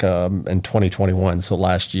back in 2021, so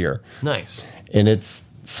last year. Nice. And it's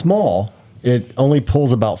small. It only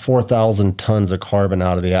pulls about 4,000 tons of carbon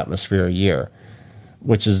out of the atmosphere a year,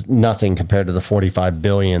 which is nothing compared to the 45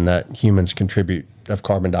 billion that humans contribute of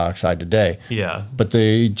carbon dioxide today. Yeah. But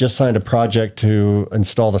they just signed a project to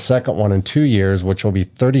install the second one in 2 years, which will be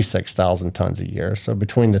 36,000 tons a year. So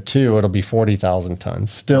between the two, it'll be 40,000 tons.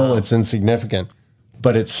 Still, It's insignificant,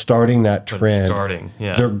 but it's starting that trend.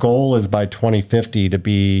 Yeah. Their goal is by 2050 to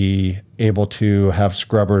be able to have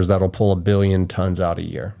scrubbers that'll pull 1 billion tons out a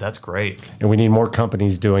year. That's great. And we need more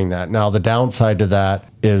companies doing that. Now, the downside to that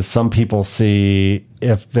is some people see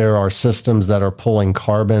if there are systems that are pulling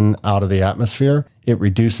carbon out of the atmosphere, it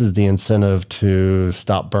reduces the incentive to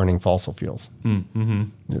stop burning fossil fuels.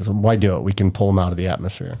 Mm-hmm. So why do it? We can pull them out of the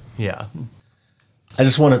atmosphere. Yeah. I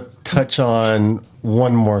just want to touch on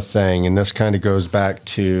one more thing, and this kind of goes back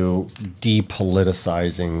to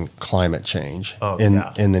depoliticizing climate change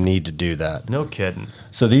and the need to do that. No kidding.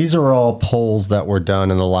 So these are all polls that were done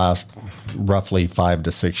in the last roughly 5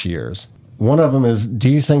 to 6 years. One of them is, do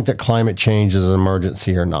you think that climate change is an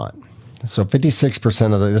emergency or not? So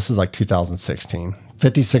 56% this is like 2016,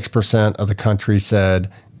 56% of the country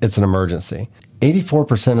said it's an emergency.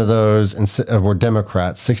 84% of those were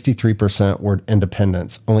Democrats, 63% were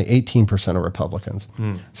independents, only 18% are Republicans.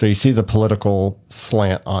 So you see the political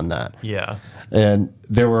slant on that. Yeah. And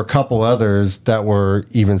there were a couple others that were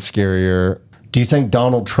even scarier. Do you think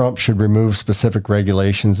Donald Trump should remove specific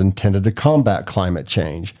regulations intended to combat climate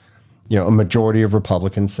change? A majority of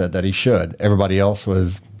Republicans said that he should. Everybody else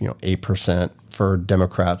was, 8% for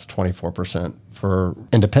Democrats, 24% for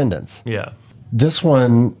independents. Yeah. This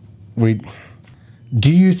one, do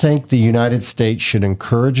you think the United States should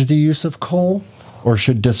encourage the use of coal or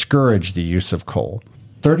should discourage the use of coal?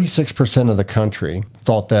 36% of the country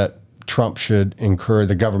thought that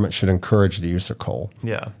the government should encourage the use of coal.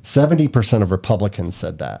 Yeah. 70% of Republicans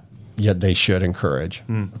said that, yet they should encourage,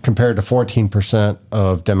 compared to 14%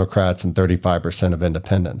 of Democrats and 35% of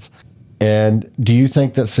independents. And do you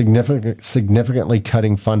think that significantly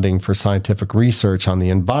cutting funding for scientific research on the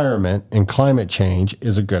environment and climate change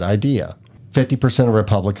is a good idea? 50% of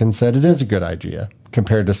Republicans said it is a good idea,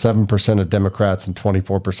 compared to 7% of Democrats and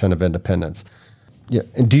 24% of independents. Yeah.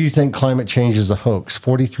 And do you think climate change is a hoax?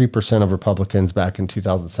 43% of Republicans back in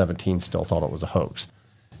 2017 still thought it was a hoax.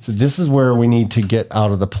 So this is where we need to get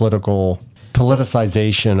out of the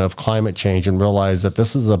politicization of climate change and realize that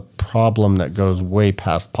this is a problem that goes way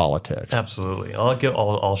past politics. Absolutely.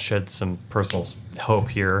 I'll shed some personal hope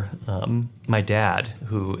here. My dad,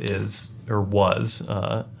 who was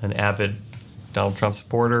an avid Donald Trump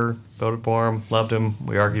supporter, voted for him, loved him.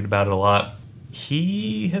 We argued about it a lot.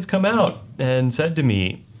 He has come out and said to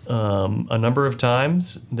me a number of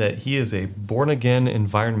times that he is a born-again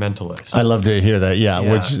environmentalist. I love to hear that, yeah.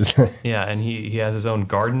 Which is yeah, and he has his own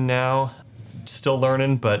garden now. Still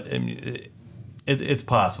learning, but it's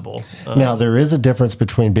possible. Now, there is a difference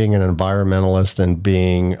between being an environmentalist and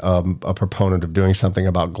being a proponent of doing something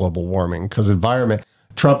about global warming, because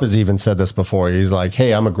Trump has even said this before. He's like,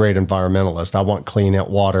 hey, I'm a great environmentalist. I want clean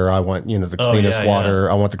water. I want, the cleanest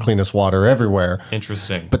water. I want the cleanest water everywhere.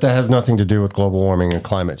 Interesting. But that has nothing to do with global warming and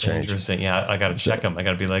climate change. Interesting. Yeah, I got to check him. I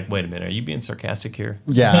got to be like, wait a minute, are you being sarcastic here?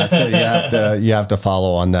 Yeah, so you have to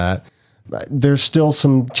follow on that. There's still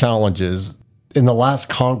some challenges. In the last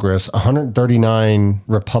Congress, 139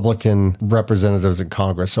 Republican representatives in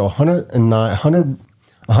Congress, so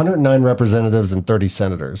 109 representatives and 30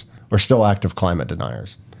 senators are still active climate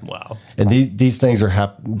deniers. Wow. And these things are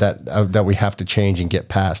that we have to change and get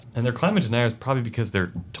past. And they're climate deniers probably because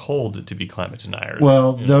they're told to be climate deniers.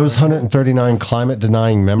 Well, those 139 climate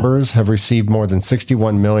denying members have received more than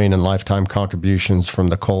 $61 million in lifetime contributions from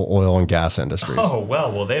the coal, oil, and gas industries. Oh,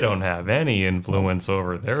 well, they don't have any influence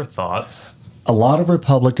over their thoughts. A lot of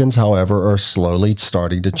Republicans, however, are slowly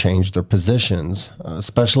starting to change their positions,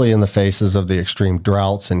 especially in the faces of the extreme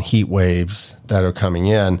droughts and heat waves that are coming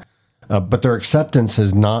in. But their acceptance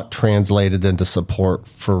has not translated into support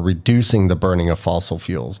for reducing the burning of fossil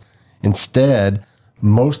fuels. Instead,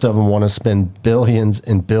 most of them want to spend billions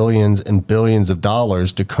and billions and billions of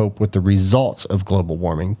dollars to cope with the results of global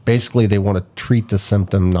warming. Basically, they want to treat the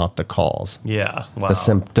symptom, not the cause. Yeah, wow. The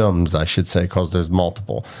symptoms, I should say, because there's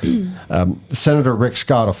multiple. Senator Rick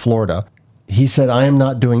Scott of Florida, he said, I am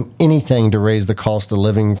not doing anything to raise the cost of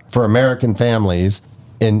living for American families.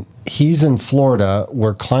 And he's in Florida,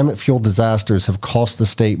 where climate fuel disasters have cost the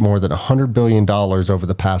state more than $100 billion over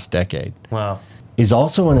the past decade. Wow. He's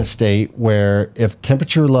also in a state where if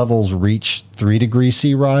temperature levels reach 3 degrees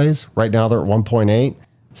sea rise, right now they're at 1.8,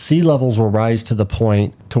 sea levels will rise to the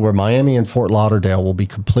point to where Miami and Fort Lauderdale will be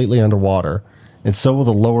completely underwater, and so will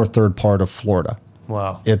the lower third part of Florida.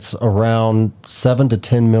 Wow. It's around 7 to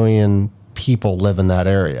 10 million people live in that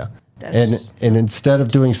area. And instead of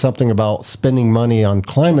doing something about spending money on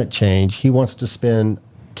climate change, he wants to spend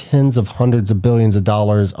tens of hundreds of billions of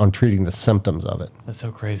dollars on treating the symptoms of it. That's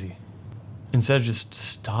so crazy. Instead of just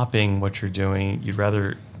stopping what you're doing, you'd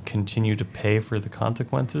rather continue to pay for the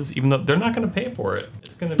consequences, even though they're not going to pay for it.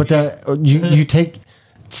 It's going to But that you take,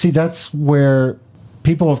 see, that's where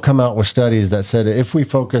people have come out with studies that said if we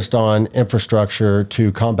focused on infrastructure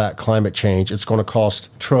to combat climate change, it's going to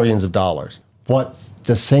cost trillions of dollars. What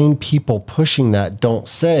the same people pushing that don't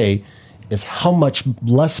say is how much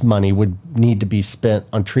less money would need to be spent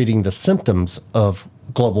on treating the symptoms of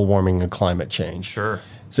global warming and climate change. Sure.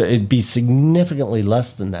 So it'd be significantly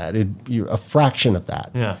less than that. It'd be a fraction of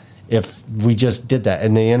that. Yeah. If we just did that.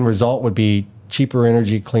 And the end result would be cheaper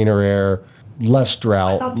energy, cleaner air, less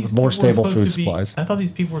drought, more stable food supplies. I thought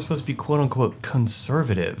these people were supposed to be quote unquote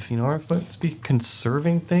conservative. We're supposed to be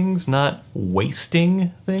conserving things, not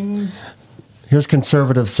wasting things. Here's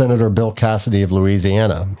conservative Senator Bill Cassidy of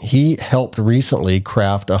Louisiana. He helped recently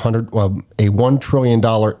craft a $1 trillion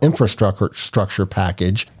infrastructure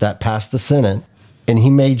package that passed the Senate, and he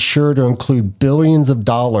made sure to include billions of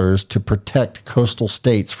dollars to protect coastal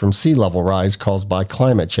states from sea level rise caused by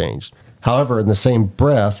climate change. However, in the same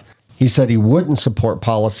breath, he said he wouldn't support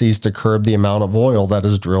policies to curb the amount of oil that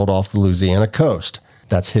is drilled off the Louisiana coast.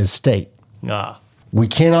 That's his state. We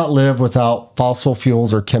cannot live without fossil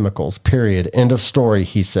fuels or chemicals, period. End of story,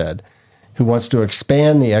 he said, who wants to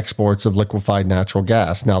expand the exports of liquefied natural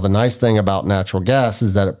gas. Now, the nice thing about natural gas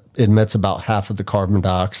is that it emits about half of the carbon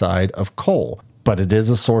dioxide of coal, but it is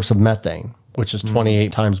a source of methane, which is 28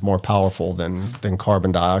 times more powerful than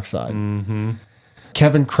carbon dioxide. Mm-hmm.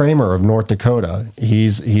 Kevin Kramer of North Dakota,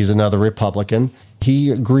 he's another Republican. He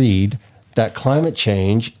agreed that climate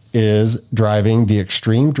change is driving the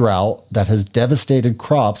extreme drought that has devastated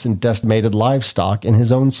crops and decimated livestock in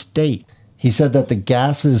his own state. He said that the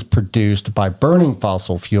gases produced by burning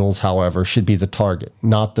fossil fuels, however, should be the target,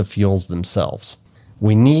 not the fuels themselves.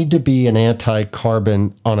 We need to be an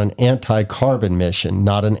anti-carbon mission,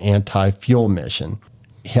 not an anti-fuel mission.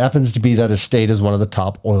 It happens to be that his state is one of the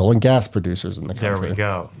top oil and gas producers in the country. There we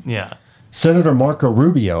go. Yeah. Senator Marco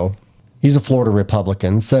Rubio, he's a Florida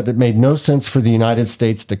Republican, said it made no sense for the United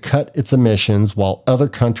States to cut its emissions while other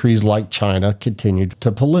countries like China continued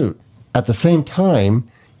to pollute. At the same time,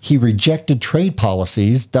 he rejected trade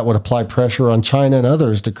policies that would apply pressure on China and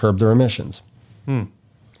others to curb their emissions.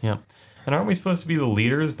 Yeah. And aren't we supposed to be the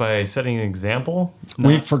leaders by setting an example?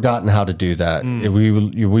 We've forgotten how to do that.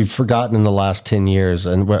 We've forgotten in the last 10 years,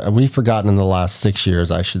 and we've forgotten in the last 6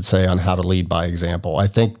 years, I should say, on how to lead by example. I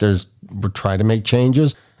think we're trying to make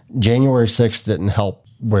changes. January 6th didn't help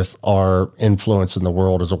with our influence in the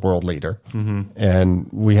world as a world leader, and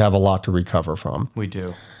we have a lot to recover from. We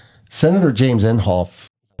do. Senator James Inhofe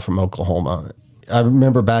from Oklahoma, I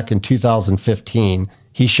remember back in 2015,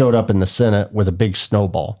 he showed up in the Senate with a big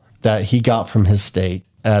snowball that he got from his state,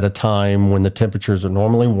 at a time when the temperatures are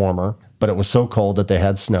normally warmer, but it was so cold that they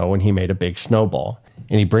had snow, and he made a big snowball.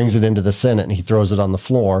 And he brings it into the Senate and he throws it on the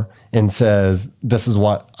floor and says, this is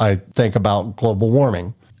what I think about global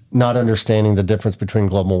warming, not understanding the difference between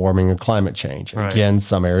global warming and climate change. Right. Again,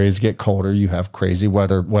 some areas get colder. You have crazy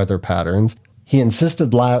weather patterns. He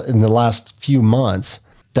insisted in the last few months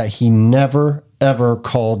that he never, ever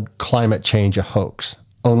called climate change a hoax,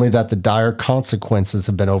 only that the dire consequences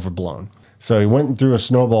have been overblown. So he went and threw a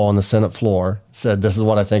snowball on the Senate floor, said, this is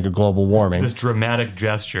what I think of global warming. This dramatic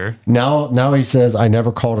gesture. Now he says, I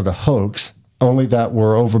never called it a hoax, only that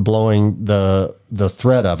we're overblowing the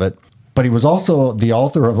threat of it. But he was also the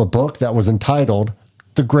author of a book that was entitled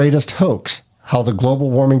The Greatest Hoax, How the Global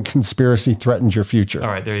Warming Conspiracy Threatens Your Future. All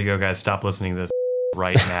right, there you go, guys. Stop listening to this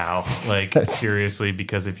right now. Like, seriously,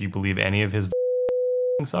 because if you believe any of his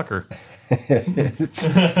sucker. It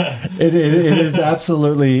is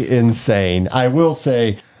absolutely insane. I will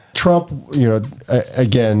say, Trump,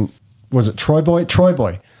 again, was it Troy Boy? Troy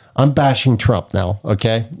Boy. I'm bashing Trump now,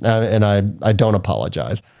 okay? And I don't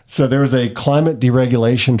apologize. So there was a climate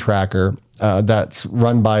deregulation tracker that's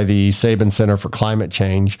run by the Sabin Center for Climate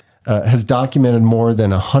Change, has documented more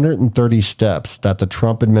than 130 steps that the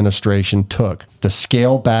Trump administration took to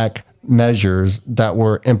scale back measures that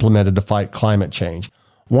were implemented to fight climate change.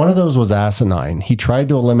 One of those was asinine. He tried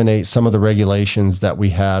to eliminate some of the regulations that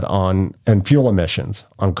we had on and fuel emissions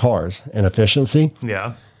on cars and efficiency.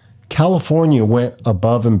 Yeah. California went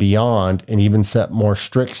above and beyond and even set more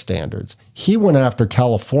strict standards. He went after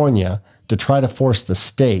California to try to force the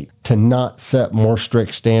state to not set more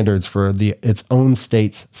strict standards for its own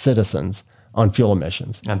state's citizens on fuel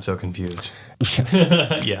emissions. I'm so confused.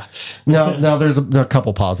 Yeah. Now there are a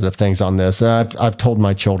couple positive things on this. I've told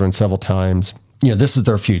my children several times, this is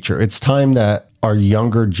their future. It's time that our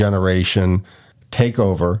younger generation take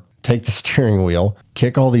the steering wheel,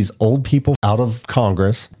 kick all these old people out of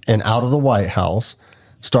Congress and out of the White House,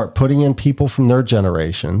 start putting in people from their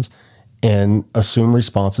generations, and assume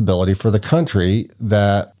responsibility for the country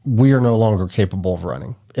that we are no longer capable of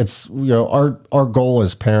running. It's, our goal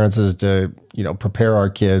as parents is to, prepare our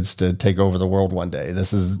kids to take over the world one day.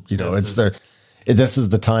 This is, this is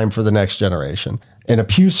the time for the next generation. And a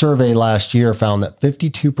Pew survey last year found that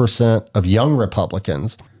 52% of young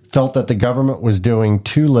Republicans felt that the government was doing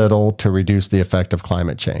too little to reduce the effect of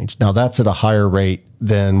climate change. Now, that's at a higher rate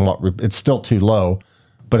than it's still too low,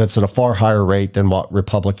 but it's at a far higher rate than what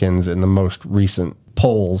Republicans in the most recent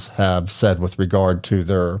polls have said with regard to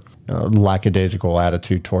their lackadaisical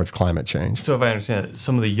attitude towards climate change. So if I understand it,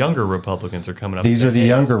 some of the younger Republicans are coming up. These are the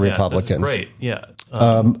younger Republicans. This is great. Yeah.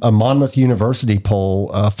 A Monmouth University poll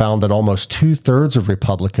found that almost 2/3 of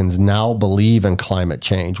Republicans now believe in climate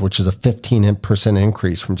change, which is a 15%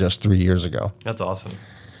 increase from just 3 years ago. That's awesome.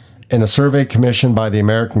 And a survey commissioned by the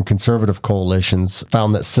American Conservative Coalitions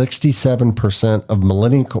found that 67% of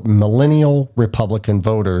millennial Republican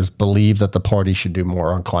voters believe that the party should do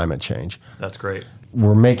more on climate change. That's great.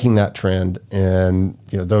 We're making that trend, and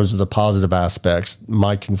those are the positive aspects.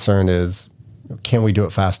 My concern is, can we do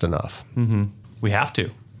it fast enough? Mm-hmm. We have to.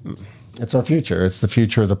 It's our future. It's the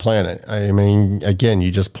future of the planet. I mean, again, you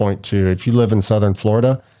just point to, if you live in southern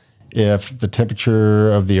Florida, if the temperature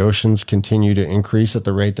of the oceans continue to increase at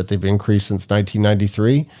the rate that they've increased since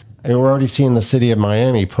 1993, and we're already seeing the city of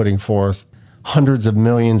Miami putting forth hundreds of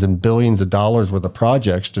millions and billions of dollars worth of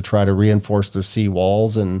projects to try to reinforce their sea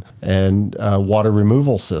walls and water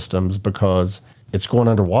removal systems, because it's going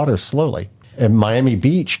underwater slowly. And Miami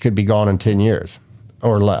Beach could be gone in 10 years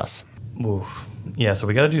or less. Oof. Yeah, so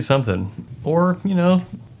we got to do something. Or,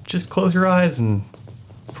 just close your eyes and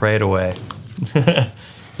pray it away.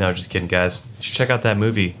 No, just kidding, guys. You should check out that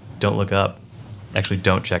movie, Don't Look Up. Actually,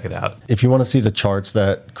 don't check it out. If you want to see the charts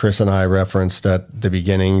that Chris and I referenced at the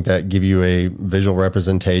beginning that give you a visual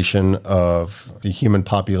representation of the human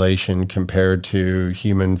population compared to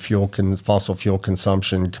human fossil fuel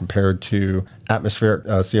consumption compared to atmospheric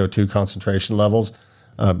CO2 concentration levels,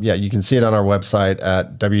 you can see it on our website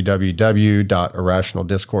at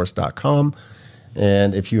www.irrationaldiscourse.com.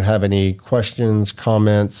 And if you have any questions,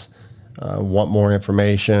 comments, want more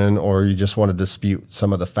information, or you just want to dispute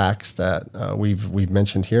some of the facts that we've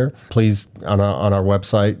mentioned here, please on our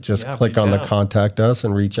website just click on the contact us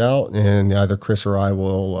and reach out, and either Chris or I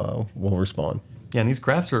will respond. Yeah, and these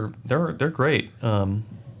graphs they're great.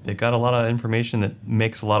 They've got a lot of information that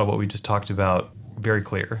makes a lot of what we just talked about very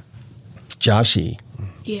clear. Joshy,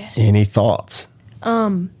 Yes. any thoughts?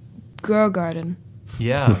 Grow a garden.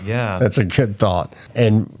 Yeah. That's a good thought.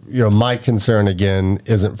 And my concern again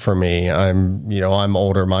isn't for me. I'm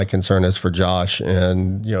older. My concern is for Josh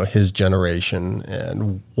and his generation,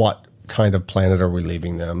 and what kind of planet are we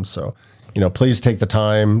leaving them? So, please take the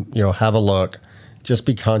time, have a look. Just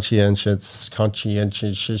be conscientious.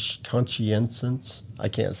 I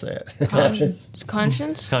can't say it. Conscience?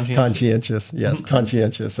 Conscientious, yes,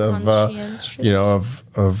 conscientious of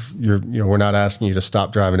we're not asking you to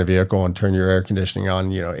stop driving a vehicle and turn your air conditioning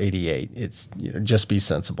on, 88. It's just be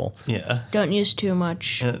sensible. Yeah. Don't use too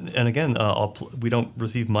much. And again, we don't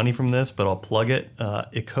receive money from this, but I'll plug it.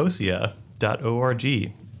 Ecosia.org.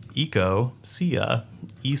 Ecosia,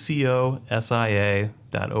 ECOSIA.org.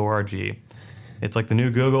 It's like the new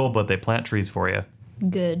Google, but they plant trees for you.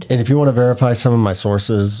 Good. And if you want to verify some of my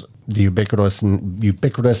sources, the ubiquitous, we've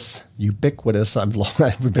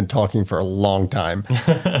been talking for a long time,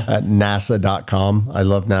 at NASA.com. I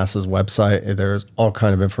love NASA's website. There's all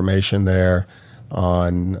kind of information there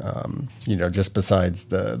on, just besides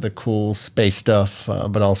the cool space stuff,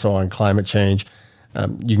 but also on climate change.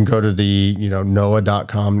 You can go to the,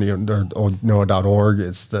 NOAA.com, or NOAA.org.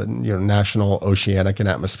 It's the, National Oceanic and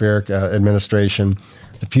Atmospheric Administration.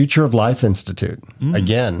 The Future of Life Institute.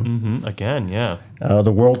 Again. Mm-hmm. Again, yeah.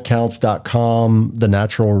 TheWorldCounts.com, the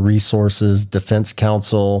Natural Resources Defense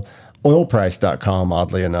Council, oilprice.com,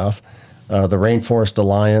 oddly enough, the Rainforest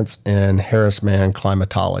Alliance, and Harris-Mann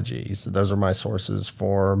Climatology. So those are my sources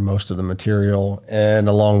for most of the material, and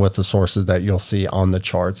along with the sources that you'll see on the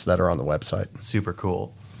charts that are on the website. Super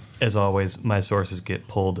cool. As always, my sources get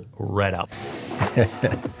pulled right out.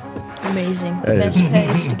 Amazing. Best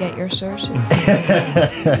place to get your sources. Right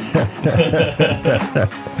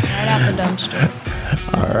out the dumpster.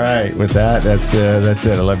 All right. With that, that's it.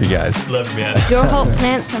 I love you guys. Love you, man. Go help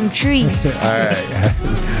plant some trees. All right.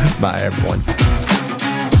 Bye, everyone.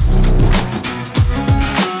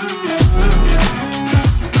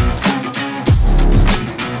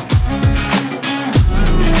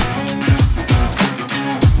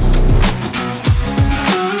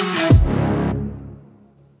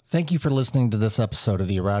 Thank you for listening to this episode of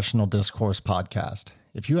the Irrational Discourse podcast.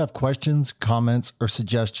 If you have questions, comments, or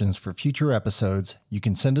suggestions for future episodes, you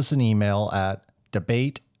can send us an email at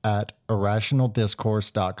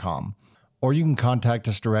debate@irrationaldiscourse.com, or you can contact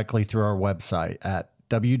us directly through our website at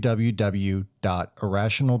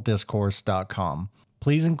www.irrationaldiscourse.com.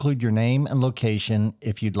 Please include your name and location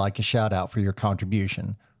if you'd like a shout out for your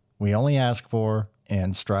contribution. We only ask for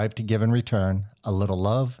and strive to give in return a little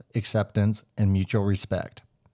love, acceptance, and mutual respect.